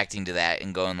him reacting to that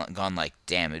and gone like,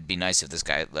 damn, it'd be nice if this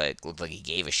guy like looked like he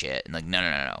gave a shit. And like,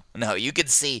 no. You could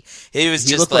see he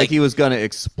looked like he was gonna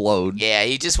explode. Yeah,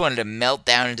 he just wanted to melt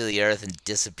down into the earth and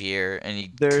disappear, and he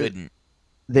couldn't.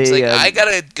 It's like, I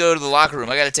gotta go to the locker room.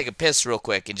 I gotta take a piss real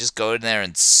quick and just go in there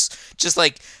and just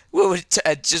like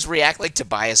just react like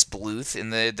Tobias Bluth in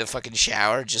the fucking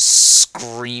shower, just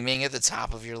screaming at the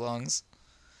top of your lungs.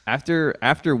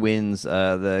 After wins,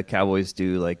 the Cowboys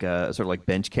do like a sort of like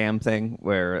bench cam thing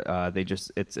where they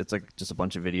just it's like just a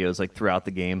bunch of videos like throughout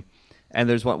the game, and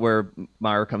there's one where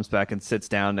Meyer comes back and sits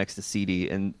down next to CD,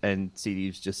 and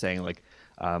CD's just saying like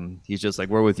he's just like,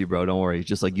 we're with you, bro, don't worry. He's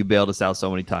just like, you bailed us out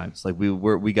so many times, like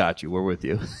we got you, we're with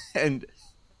you, and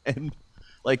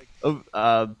like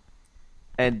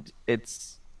and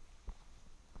it's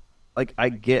like I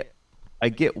get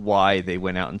why they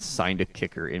went out and signed a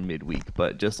kicker in midweek,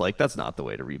 but just like that's not the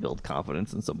way to rebuild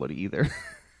confidence in somebody either.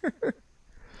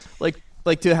 like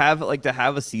to have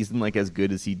a season like as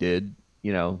good as he did,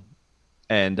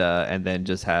 and then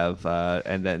just have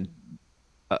and then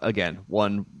again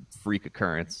one freak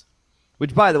occurrence,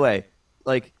 which by the way,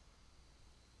 like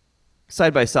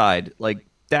side by side, like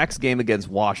Dak's game against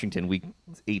Washington week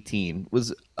 18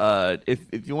 was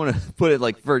if you want to put it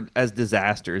like for as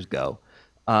disasters go.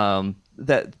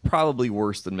 That probably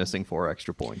worse than missing 4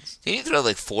 extra points. Did he throw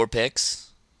like 4 picks?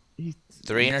 3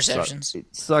 interceptions? It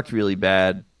sucked really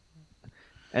bad.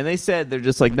 And they said they're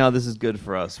just like, no, this is good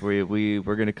for us. We're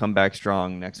going to come back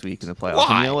strong next week in the playoffs. Why?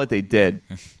 And you know what they did?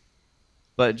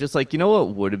 But just like,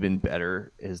 what would have been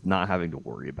better is not having to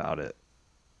worry about it.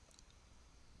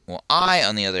 Well, I,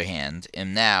 on the other hand,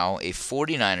 am now a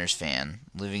 49ers fan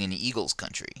living in Eagles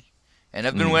country. And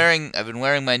I've been wearing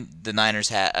the Niners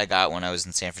hat I got when I was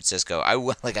in San Francisco. I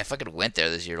fucking went there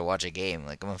this year to watch a game.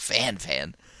 Like, I'm a fan.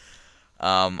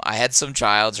 I had some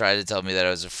child try to tell me that I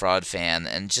was a fraud fan,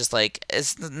 and just like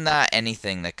it's not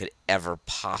anything that could ever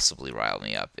possibly rile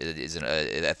me up. It is a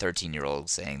 13-year-old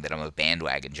saying that I'm a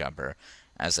bandwagon jumper.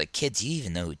 I was like, kid, do you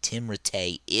even know who Tim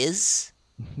Rattay is?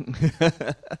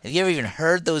 Have you ever even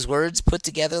heard those words put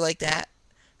together like that?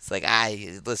 It's like,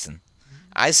 listen,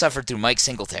 I suffered through Mike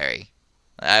Singletary.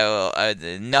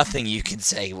 Nothing you can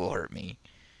say will hurt me.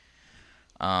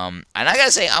 And I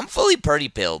gotta say, I'm fully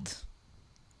purdy-pilled.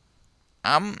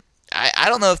 I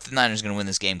don't know if the Niners are gonna win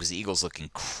this game because the Eagles look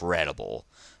incredible.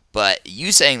 But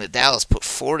you saying that Dallas put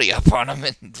 40 up on them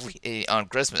on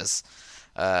Christmas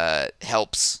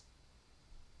helps.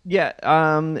 Yeah,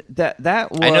 that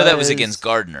was. I know that was against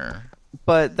Gardner.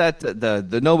 But that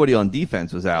the nobody on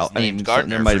defense was out. I mean,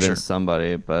 Gardner there might have been sure.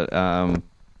 somebody, but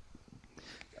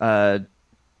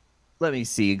let me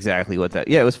see exactly what that.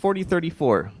 Yeah, it was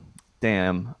 40-34.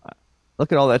 Damn,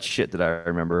 look at all that shit that I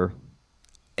remember.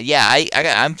 Yeah,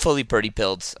 I'm fully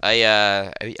purdy-pilled.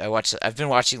 I watch. I've been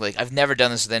watching like I've never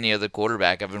done this with any other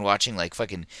quarterback. I've been watching like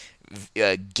fucking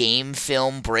game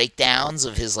film breakdowns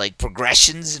of his like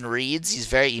progressions and reads.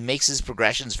 He makes his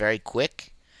progressions very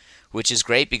quick, which is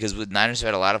great because with Niners have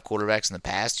had a lot of quarterbacks in the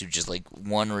past who just like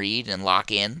one read and lock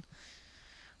in.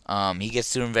 He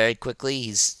gets through him very quickly.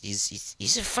 He's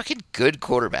a fucking good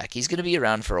quarterback. He's gonna be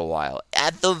around for a while.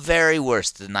 At the very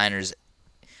worst, the Niners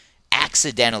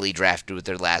accidentally drafted with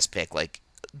their last pick like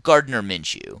Gardner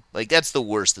Minshew. Like that's the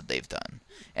worst that they've done,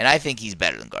 and I think he's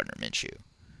better than Gardner Minshew.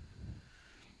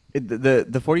 The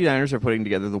 49ers are putting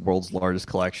together the world's largest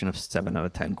collection of 7 out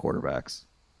of 10 quarterbacks.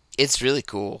 It's really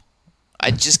cool.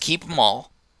 I just keep them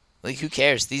all. Like, who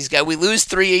cares? These guys, we lose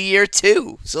 3 a year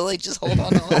too. So like, just hold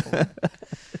on to all of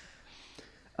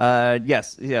them.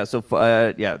 Yes, yeah. So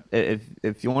yeah,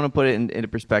 if you want to put it into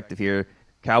perspective here,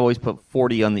 Cowboys put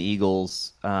 40 on the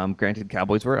Eagles. Granted,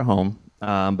 Cowboys were at home,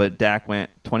 but Dak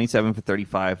went 27 for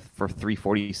 35 for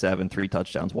 347, 3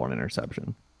 touchdowns, 1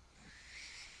 interception.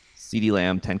 CeeDee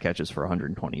Lamb, 10 catches for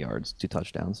 120 yards, 2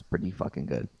 touchdowns. Pretty fucking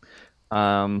good.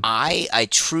 I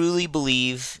truly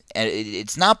believe, and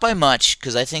it's not by much,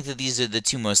 because I think that these are the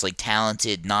two most like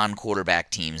talented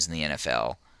non-quarterback teams in the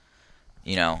NFL.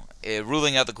 You know,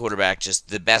 ruling out the quarterback, just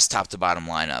the best top to bottom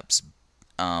lineups.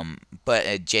 But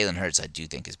Jalen Hurts, I do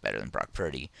think, is better than Brock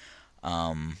Purdy.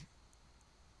 You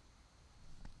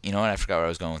know what? I forgot where I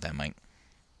was going with that, Mike.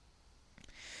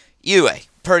 Either way,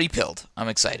 Purdy pilled. I'm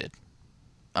excited.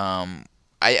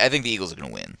 I think the Eagles are going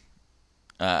to win.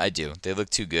 I do. They look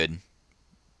too good.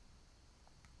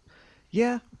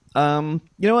 Yeah. You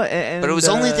know what? And, but it was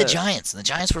only the Giants, and the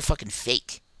Giants were fucking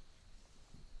fake.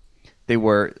 They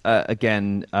were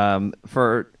again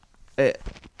for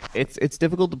it's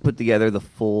difficult to put together the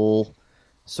full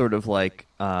sort of like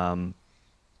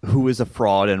who is a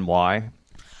fraud and why.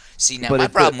 See, now my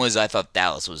problem was I thought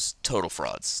Dallas was total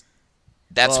frauds.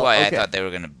 That's why I thought they were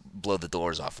going to blow the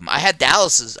doors off them. I had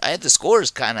the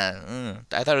scores kind of,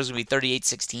 I thought it was going to be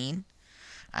 38-16.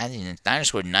 I didn't. Niners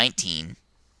scored 19.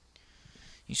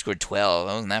 You scored 12.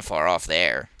 I wasn't that far off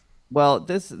there. Well,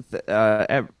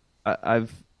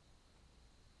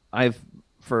 I've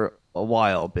for a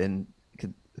while been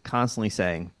constantly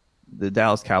saying the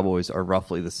Dallas Cowboys are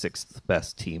roughly the 6th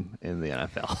best team in the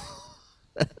NFL.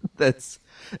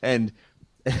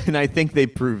 And I think they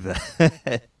prove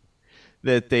that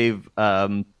that they've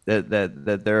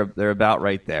that they're about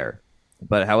right there.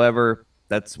 But however,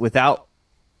 that's without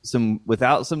some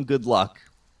good luck,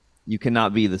 you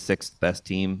cannot be the 6th best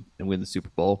team and win the Super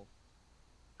Bowl.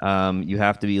 You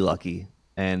have to be lucky,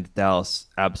 and Dallas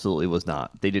absolutely was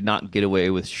not. They did not get away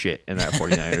with shit in that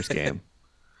 49ers game.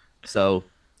 So,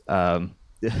 like,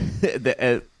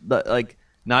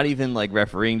 not even like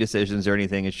refereeing decisions or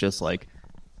anything. It's just like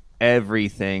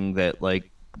everything that like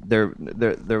there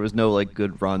was no like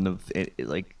good run of it,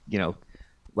 like, you know,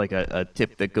 like a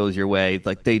tip that goes your way.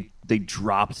 Like they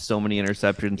dropped so many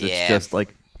interceptions. Yeah. It's just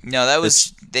like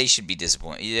they should be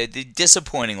disappointed. The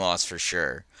disappointing loss for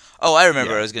sure. Oh, I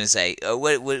remember. I was going to say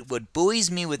what buoys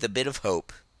me with a bit of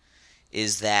hope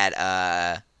is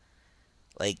that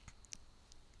like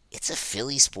it's a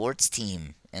Philly sports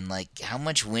team, and like how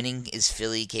much winning is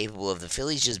Philly capable of? The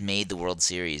Phillies just made the World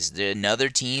Series. Another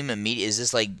team is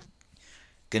this like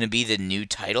going to be the new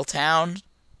title town?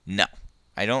 No,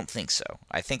 I don't think so.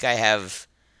 I think I have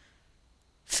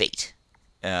fate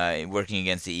working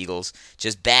against the Eagles.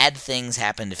 Just bad things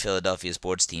happen to Philadelphia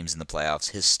sports teams in the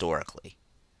playoffs historically.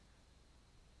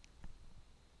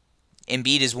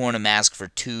 Embiid has worn a mask for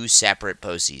 2 separate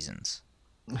postseasons.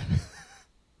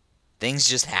 Things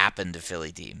just happen to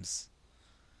Philly teams.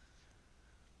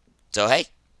 So, hey,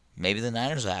 maybe the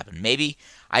Niners will happen. Maybe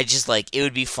it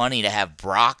would be funny to have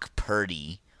Brock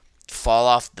Purdy fall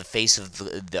off the face of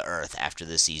the earth after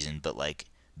this season, but, like,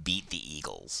 beat the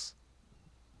Eagles.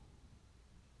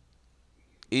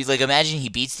 Like, imagine he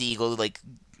beats the Eagles, like,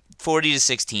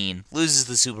 40-16, loses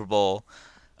the Super Bowl,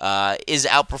 is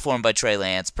outperformed by Trey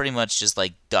Lance, pretty much just,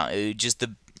 like, done. Just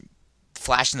the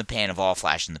flash in the pan of all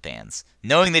flash in the pans.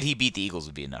 Knowing that he beat the Eagles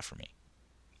would be enough for me.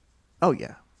 Oh,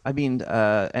 yeah. I mean,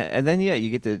 and then, yeah, you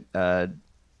get to,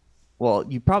 well,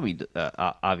 you probably,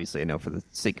 obviously, I know for the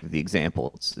sake of the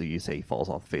example, you say he falls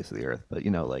off the face of the earth, but,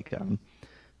 you know, like,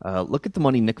 look at the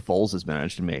money Nick Foles has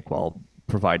managed to make while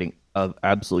providing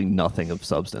absolutely nothing of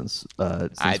substance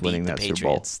since winning that Super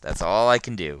Bowl. That's all I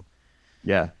can do.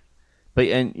 Yeah. But,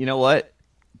 and you know what?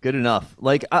 Good enough.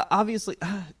 Like, obviously,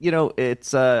 you know,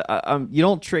 it's, you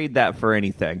don't trade that for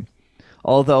anything.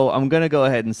 Although I'm going to go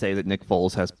ahead and say that Nick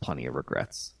Foles has plenty of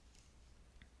regrets.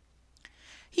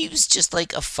 He was just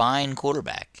like a fine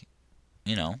quarterback.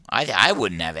 You know, I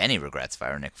wouldn't have any regrets if I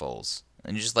were Nick Foles.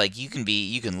 And just like you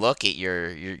can look at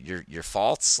your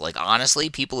faults. Like,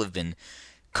 honestly, people have been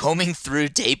combing through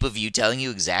tape of you telling you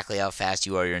exactly how fast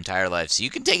you are your entire life. So you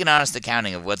can take an honest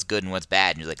accounting of what's good and what's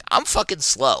bad. And you're like, I'm fucking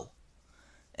slow.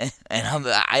 And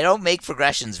I don't make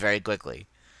progressions very quickly.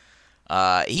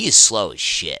 He is slow as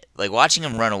shit. Like, watching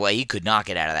him run away, he could not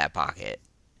get out of that pocket.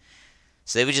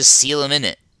 So they would just seal him in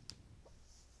it.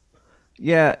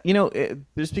 Yeah, you know,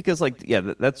 just because, like, yeah,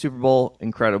 that Super Bowl,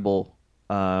 incredible.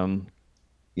 You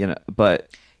know, but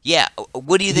yeah,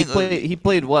 what do you think? He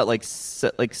played what, like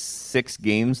 6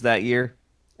 games that year,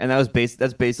 and that's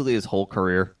basically his whole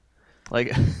career.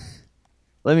 Like,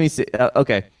 let me see.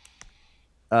 Okay.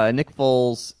 Nick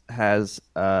Foles has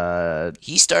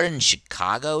he started in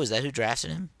Chicago. Is that who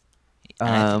drafted him?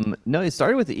 No, he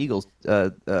started with the Eagles.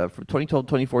 From 2012,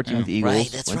 2014 with the Eagles. Right,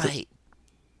 that's right.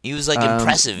 He was like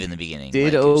impressive in the beginning.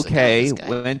 Did okay.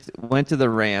 Went to the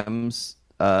Rams.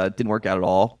 Didn't work out at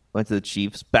all. Went to the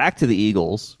Chiefs. Back to the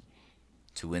Eagles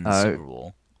to win the Super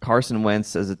Bowl. Carson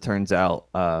Wentz, as it turns out,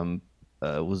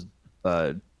 was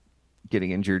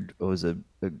getting injured was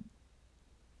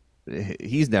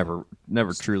he's never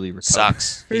truly recovered.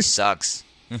 Sucks. He sucks.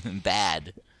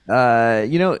 Bad.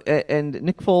 And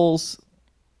Nick Foles,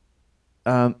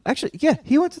 actually, yeah,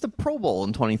 he went to the Pro Bowl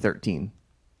in 2013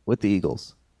 with the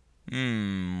Eagles.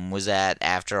 Was that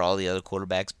after all the other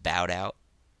quarterbacks bowed out?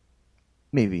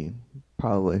 Maybe,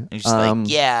 probably. He's just like,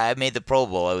 yeah, I made the Pro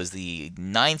Bowl. I was the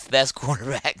 9th best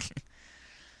quarterback.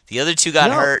 The other 2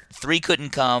 got hurt. 3 couldn't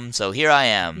come, so here I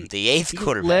am, the 8th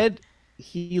quarterback.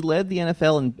 He led the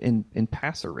NFL in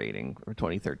passer rating for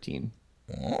 2013.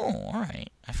 Oh, all right.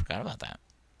 I forgot about that.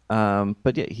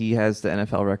 But yeah, he has the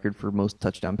NFL record for most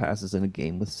touchdown passes in a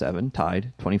game with 7,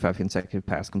 tied. 25 consecutive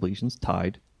pass completions,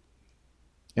 tied.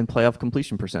 And playoff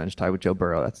completion percentage, tied with Joe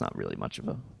Burrow. That's not really much of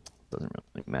a... Doesn't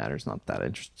really matter. It's not that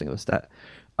interesting of a stat.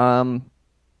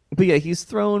 But yeah, he's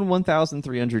thrown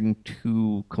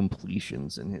 1,302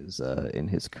 completions in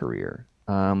his career.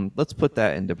 Let's put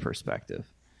that into perspective.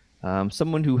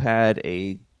 Someone who had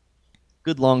a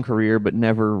good long career but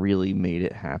never really made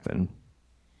it happen.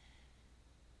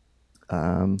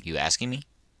 You asking me?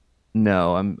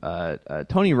 No, I'm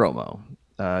Tony Romo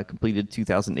completed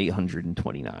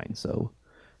 2,829, so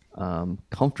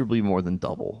comfortably more than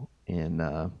double in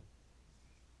a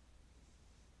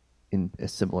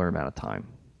similar amount of time.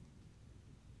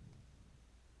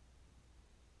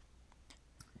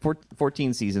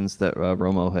 14 seasons that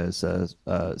Romo has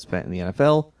spent in the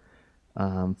NFL.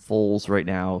 Foles right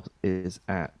now is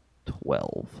at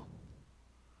 12.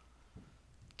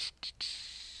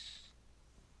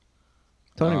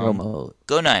 Tony Romo.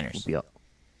 Go Niners. Will be up.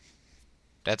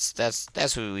 That's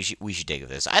what we should take of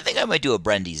this. I think I might do a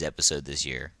Brendy's episode this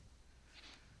year.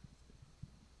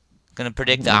 Gonna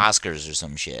predict the Oscars or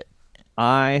some shit.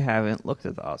 I haven't looked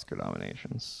at the Oscar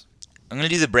nominations. I'm going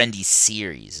to do the Brendy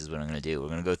series is what I'm going to do. We're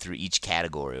going to go through each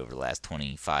category over the last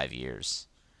 25 years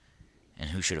and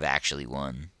who should have actually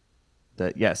won.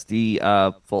 The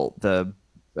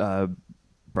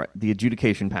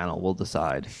adjudication panel will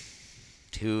decide.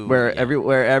 Where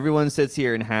everyone sits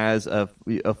here and has a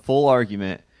full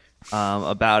argument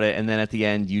about it, and then at the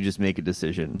end you just make a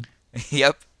decision.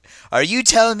 Yep. Are you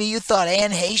telling me you thought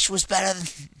Anne Heche was better than...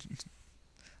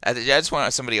 I just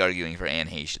want somebody arguing for Anne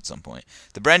Heche at some point.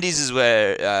 The Brendies is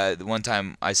where the one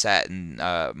time I sat in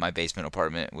my basement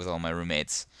apartment with all my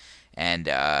roommates and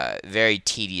very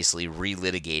tediously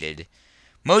relitigated,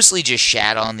 mostly just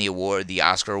shat on the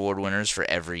Oscar award winners for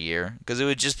every year, because it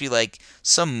would just be like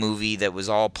some movie that was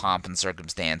all pomp and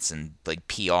circumstance and like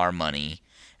PR money,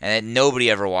 and that nobody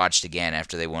ever watched again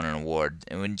after they won an award.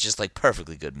 And when just like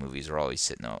perfectly good movies were always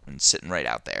sitting right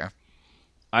out there.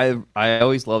 I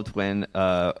always loved when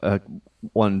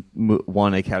one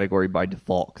won a category by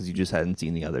default because you just hadn't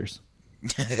seen the others.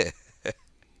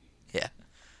 Yeah.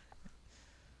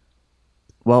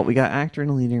 Well, we got actor in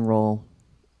a leading role.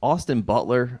 Austin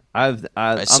Butler. I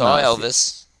saw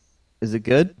Elvis. Is it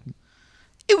good?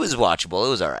 It was watchable. It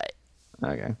was all right.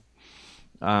 Okay.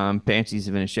 Banshees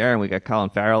of Inisherin. We got Colin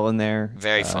Farrell in there.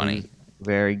 Very funny.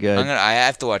 Very good. I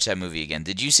have to watch that movie again.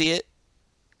 Did you see it?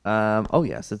 Oh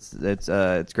yes,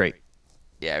 it's great.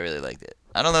 Yeah, I really liked it.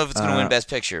 I don't know if it's going to win Best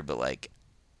Picture, but like,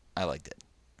 I liked it.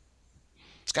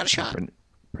 It's got a shot.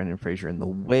 Brendan Fraser in The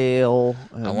Whale.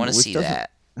 I want to see that.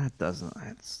 That doesn't.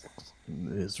 It's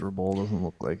miserable. Doesn't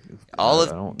look like all of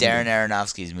Darren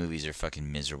Aronofsky's movies are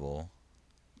fucking miserable.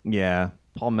 Yeah,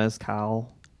 Paul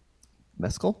Mescal.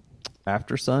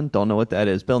 After Sun, don't know what that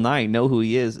is. Bill Nye, know who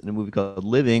he is in a movie called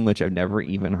Living, which I've never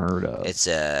even heard of. It's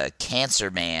a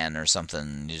cancer man or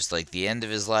something, just like the end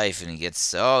of his life, and he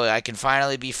gets, I can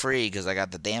finally be free because I got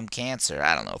the damn cancer.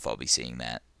 I don't know if I'll be seeing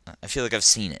that. I feel like I've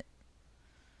seen it.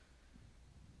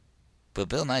 But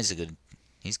Bill Nye's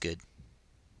he's good.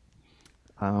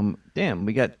 Damn,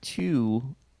 we got 2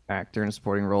 actor and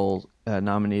supporting roles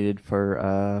nominated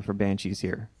for Banshees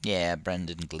here. Yeah,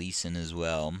 Brendan Gleeson as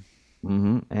well.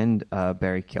 Mm-hmm. And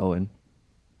Barry Keoghan.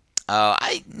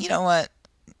 You know what?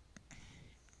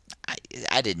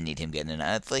 I didn't need him getting in.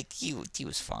 Like he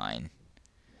was fine.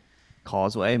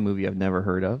 Causeway, a movie I've never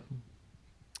heard of.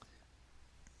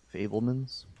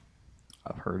 Fabelmans,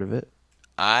 I've heard of it.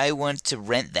 I went to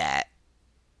rent that,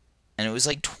 and it was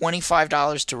like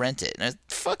 $25 to rent it. And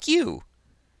fuck you.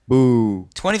 Boo.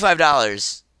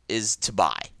 $25 is to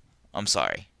buy. I'm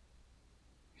sorry.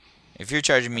 If you're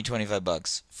charging me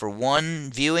 $25 for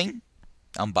one viewing,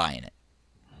 I'm buying it.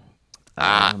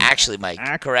 Actually,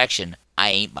 Mike, correction, I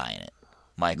ain't buying it.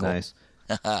 Michael. Nice.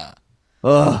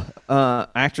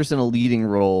 Actress in a leading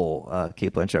role,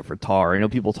 Cate Blanchett for Tar. I know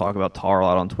people talk about Tar a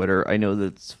lot on Twitter. I know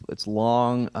that it's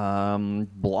long.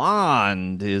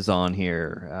 Blonde is on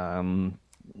here.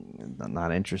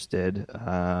 Not interested.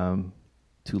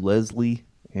 To Leslie,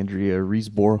 Andrea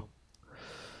Riseborough.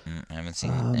 I haven't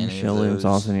seen any Michelle of Williams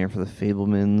those. also in here for the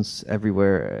Fablemans.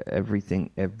 Everywhere,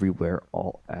 everything, everywhere,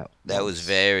 all at That was once.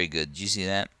 very good. Did you see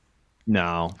that?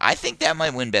 No. I think that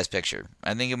might win Best Picture.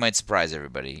 I think it might surprise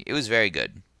everybody. It was very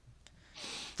good.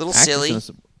 Little silly,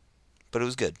 but it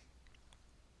was good.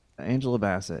 Angela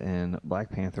Bassett in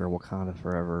Black Panther, Wakanda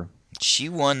Forever. She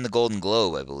won the Golden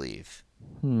Globe, I believe.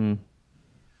 I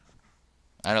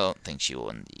don't think she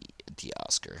won the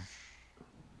Oscar.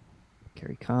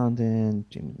 Carrie Condon,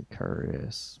 Jamie Lee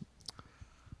Curtis,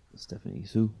 Stephanie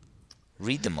Sue.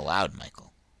 Read them aloud,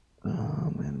 Michael.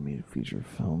 Animated feature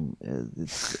film.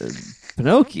 It's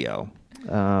Pinocchio.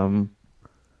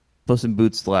 Puss in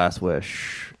Boots: The Last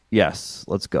Wish. Yes,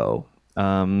 let's go.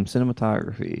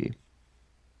 Cinematography.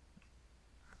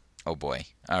 Oh boy!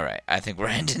 All right, I think we're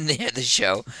ending the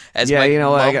show as Yeah, Mike you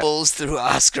know what, mumbles through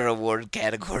Oscar award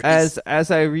categories. As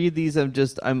I read these, I'm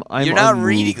You're not unmoved.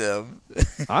 reading them.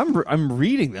 I'm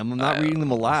reading them. I'm not reading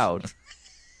them aloud.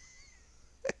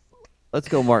 Let's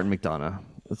go, Martin McDonagh.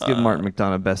 Let's give Martin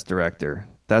McDonagh Best Director.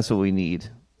 That's what we need.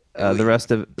 The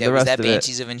rest of Was that it.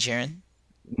 Banshees of Inisherin?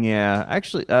 Yeah,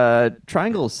 actually,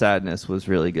 Triangle of Sadness was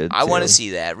really good. I want to too.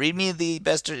 see that. Read me the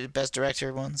best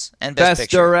director ones and best Best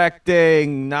picture.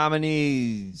 Directing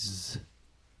nominees: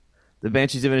 The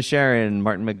Banshees of Inisherin,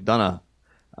 Martin McDonagh.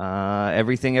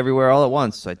 Everything, Everywhere, All at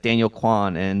Once, Daniel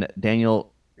Kwan and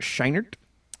Daniel Scheinert.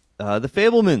 The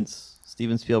Fablemans,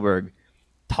 Steven Spielberg.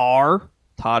 Tar,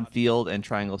 Todd Field and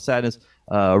Triangle of Sadness,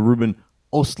 Ruben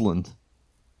Östlund.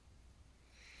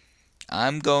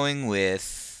 I'm going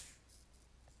with.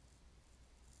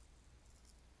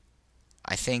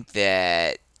 I think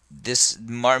that this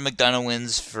Martin McDonagh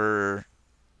wins for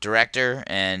director,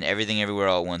 and Everything Everywhere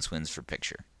All at Once wins for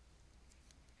picture.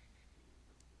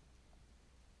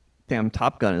 Damn,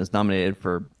 Top Gun is nominated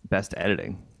for Best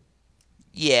Editing.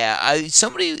 Yeah,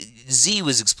 Z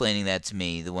was explaining that to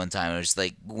me the one time. It was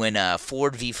like when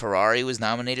Ford v Ferrari was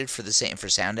nominated for the same for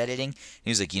sound editing.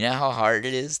 He was like, you know how hard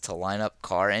it is to line up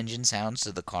car engine sounds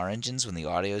to the car engines when the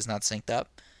audio is not synced up.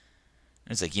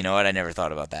 And it's like, you know what? I never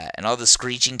thought about that. And all the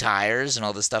screeching tires and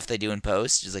all the stuff they do in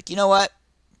post. It's like, you know what?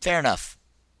 Fair enough.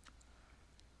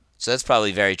 So that's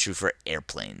probably very true for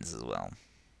airplanes as well.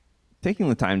 Taking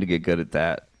the time to get good at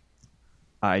that,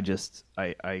 I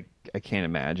can't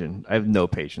imagine. I have no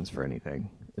patience for anything.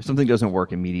 If something doesn't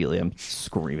work immediately, I'm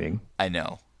screaming. I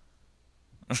know.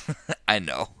 I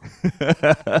know.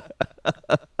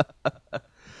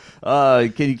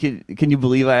 Can you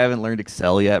believe I haven't learned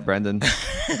Excel yet, Brendan?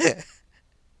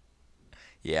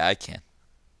 Yeah, I can.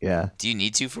 Yeah. Do you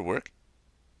need to for work?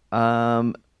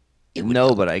 No,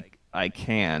 help. but I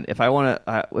can. If I want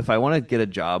to get a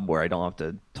job where I don't have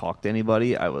to talk to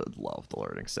anybody, I would love to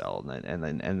learn Excel and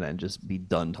then just be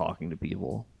done talking to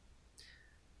people.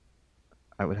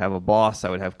 I would have a boss. I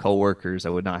would have coworkers. I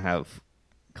would not have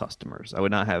customers. I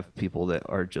would not have people that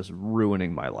are just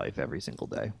ruining my life every single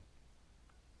day.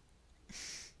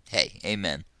 Hey,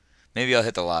 amen. Maybe I'll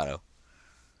hit the lotto.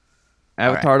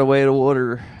 Avatar: The Way of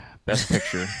Water, Best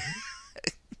Picture.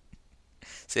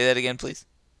 Say that again, please.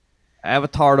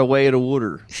 Avatar: The Way of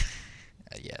Water.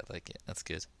 Yeah, I like it. That's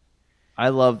good. I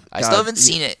still haven't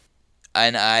seen it,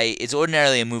 and it's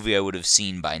ordinarily a movie I would have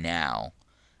seen by now.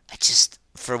 I just,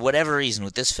 for whatever reason,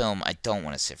 with this film, I don't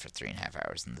want to sit for 3.5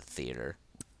 hours in the theater.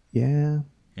 Yeah.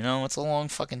 You know, it's a long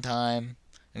fucking time.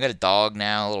 I got a dog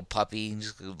now, a little puppy.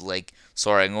 Just like,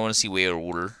 sorry, I'm going to see Way of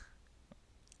Water.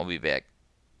 I'll be back.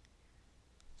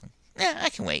 Yeah, I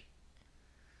can wait.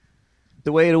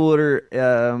 The Way of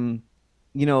Water,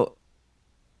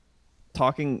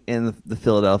 talking in the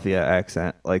Philadelphia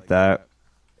accent like that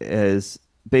is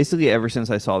basically ever since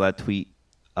I saw that tweet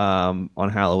on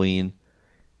Halloween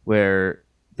where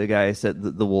the guy said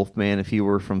the Wolfman if he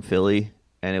were from Philly,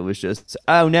 and it was just,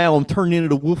 oh, now I'm turning into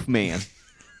the Wolfman.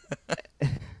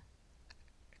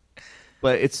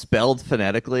 But it's spelled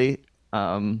phonetically,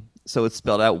 so it's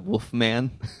spelled out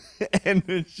Wolfman, and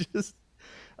it's just,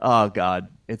 oh god,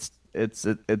 it's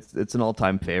an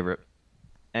all-time favorite,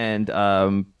 and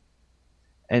not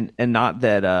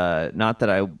that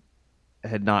I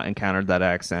had not encountered that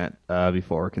accent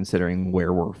before, considering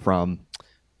where we're from,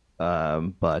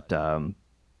 but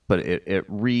it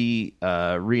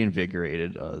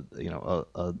reinvigorated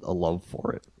a love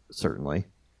for it, certainly.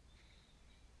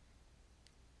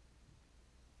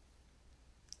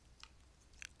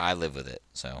 I live with it,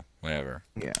 so whatever.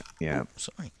 Yeah.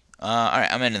 Sorry. All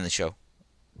right, I'm ending the show.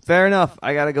 Fair enough.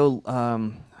 I gotta go.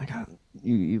 I got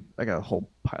a whole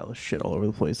pile of shit all over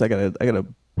the place. I gotta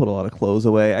put a lot of clothes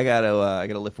away. I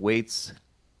gotta lift weights.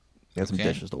 Got some Okay.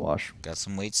 dishes to wash. Got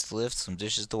some weights to lift, some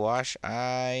dishes to wash.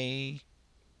 Next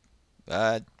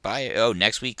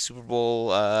week, Super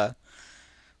Bowl,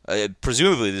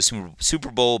 presumably the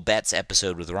Super Bowl bets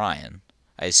episode with Ryan.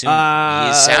 I assume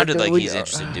he sounded like he's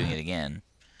interested in doing it again.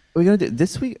 Are we gonna do it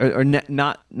this week or not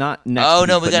next? Oh, week,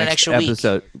 no, we but got an next extra week.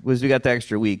 episode. We got the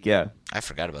extra week. Yeah. I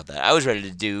forgot about that. I was ready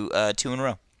to do 2 in a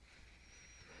row.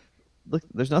 Look,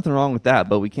 there's nothing wrong with that,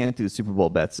 but we can't do Super Bowl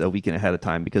bets a weekend ahead of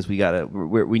time because we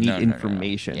need No.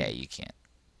 information. Yeah, you can't.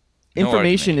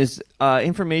 Information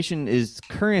is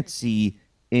currency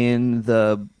in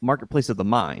the marketplace of the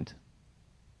mind.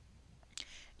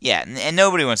 Yeah, and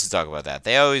nobody wants to talk about that.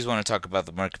 They always want to talk about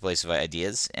the marketplace of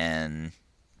ideas, and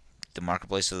the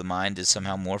marketplace of the mind is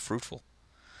somehow more fruitful.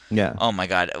 Yeah. Oh my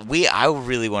God, I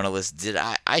really want to listen.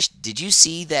 Did you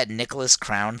see that Nicholas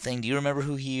Crown thing? Do you remember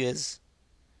who he is?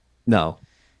 No.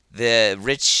 The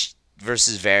rich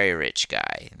versus very rich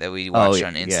guy that we watched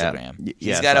on Instagram. Yeah.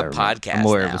 He's got a podcast. I'm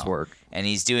aware now, of his work. and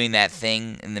he's doing that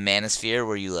thing in the Manosphere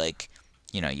where you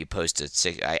you post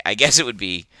I guess it would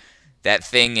be that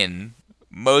thing in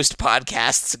most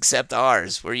podcasts except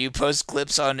ours, where you post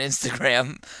clips on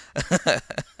Instagram.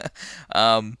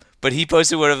 But he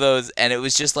posted one of those, and it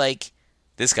was just like,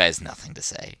 this guy has nothing to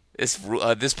say. This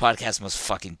podcast must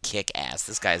fucking kick ass.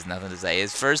 This guy has nothing to say.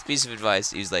 His first piece of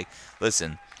advice, he was like,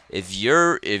 listen, if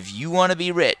you want to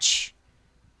be rich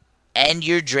and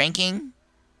you're drinking,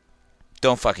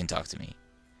 don't fucking talk to me.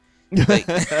 Like,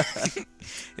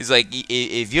 it's like,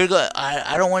 if you're going,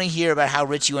 I don't want to hear about how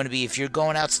rich you want to be. If you're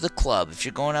going out to the club, if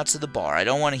you're going out to the bar, I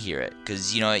don't want to hear it,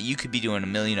 because you could be doing a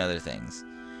million other things.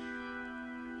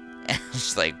 And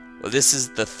it's like, well, this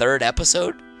is the 3rd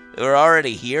episode. We're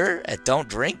already here at Don't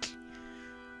Drink.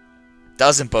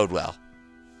 Doesn't bode well.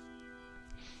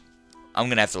 I'm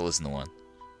gonna have to listen to one.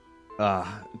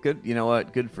 Good. You know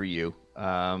what? Good for you.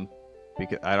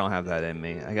 Because I don't have that in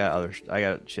me. I got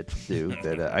shit to do.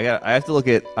 That I have to look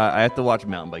at. I have to watch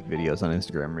mountain bike videos on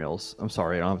Instagram Reels. I'm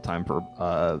sorry, I don't have time for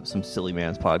some silly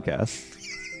man's podcast.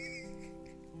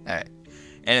 All right,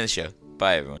 end of the show.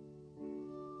 Bye, everyone.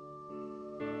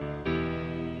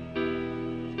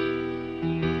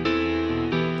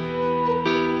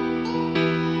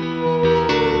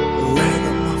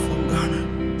 Ragamuffin Gunner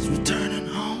is returning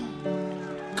home.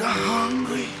 Got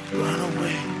hungry, run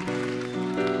away.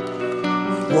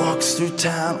 Walks through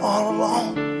town all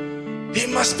alone. He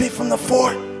must be from the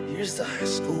fort. Here's the high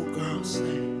school girl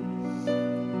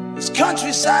sing. This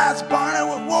countryside's burning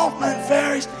with wolfman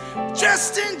fairies,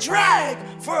 dressed in drag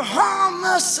for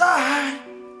homicide.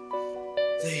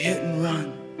 They hit and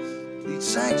run, need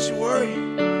sanctuary,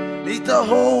 need the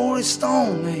holy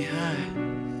stone they hide.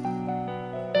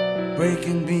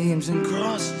 Breaking beams and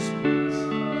crosses,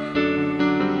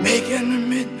 making their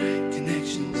midnight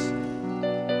connections.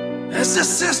 As the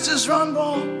sisters run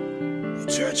ball, the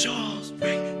church halls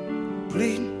breaking,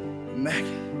 bleeding,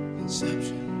 immaculate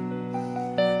conception.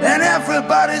 And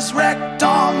everybody's wrecked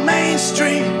on Main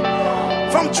Street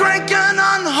from drinking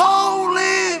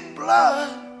unholy blood.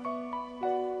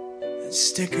 And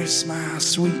Stickers smile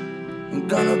sweet and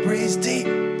Gunner breathes deep,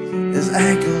 his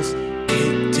ankles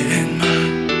caked in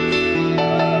mud.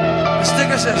 The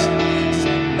Sticker says,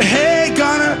 hey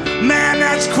Gunner, man,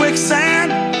 that's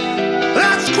quicksand.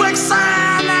 That's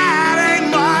quicksand, that ain't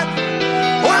mud.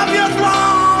 Well, have you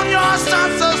thrown your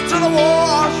senses to the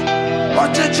wash, or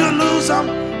did you lose them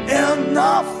in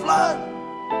the flood?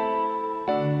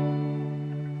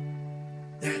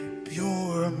 That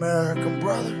pure American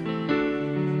brother,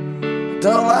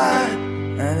 dull-eyed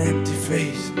and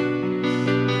empty-faced.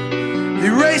 He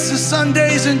races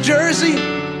Sundays in Jersey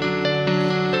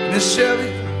in his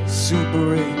Chevy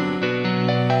Super 8.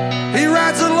 He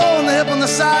rides it low on the hip on the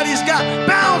side. He's got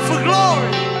Bound for Glory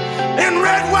in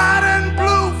red, white, and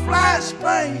blue flash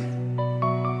paint.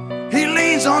 He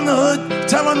leans on the hood,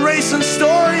 telling racing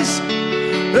stories.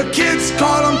 The kids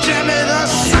call him Jimmy the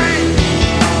Saint.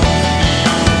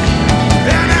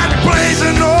 And that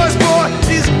blazing noise, boy,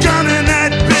 he's gunning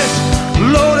that bitch,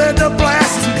 loaded the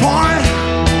blasting point.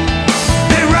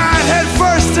 They ride head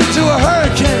first into a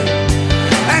hurricane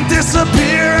and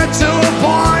disappear into a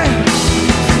point.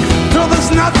 Till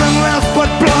there's nothing left but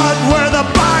blood where the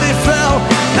body fell.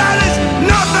 That is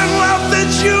nothing left that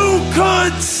you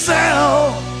could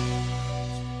sell.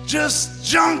 Just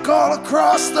junk all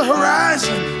across the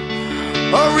horizon,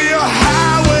 a real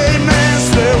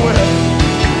highwayman's farewell.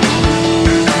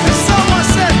 And someone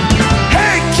said,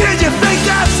 hey kid, you think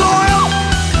that's oil?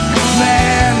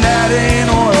 Man, that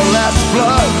ain't oil, that's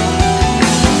blood.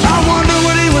 I wonder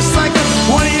what he was thinking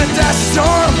when he hit that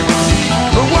storm.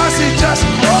 Or was he just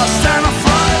lost and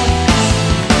afraid?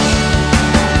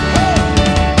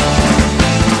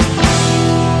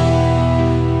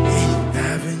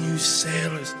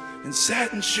 in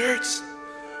satin shirts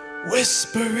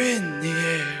whisper in the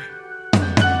air.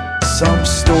 Some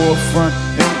storefront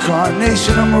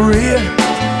incarnation of Maria,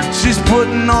 she's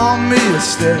putting on me a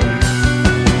stare.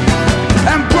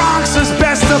 And Bronx's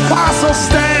best apostle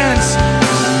stands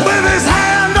with his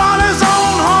hand on his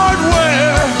own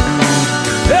hardware.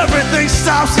 Everything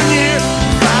stops in here,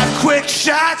 5 quick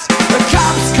shots, the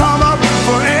cops come up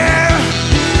for air.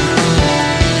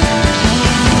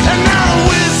 And now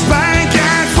whiz bang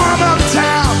gang from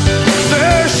uptown,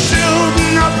 they're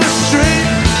shooting up the street.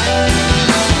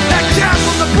 That cat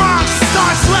from the Bronx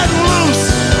starts letting loose,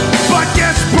 but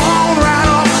gets blown right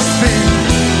off his feet.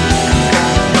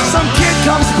 Some kid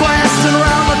comes blasting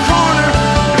around the corner,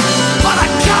 but a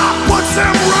cop puts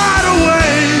him right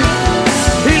away.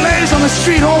 He lays on the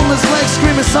street holding his legs,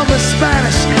 screaming something in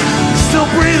Spanish, still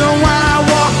breathing while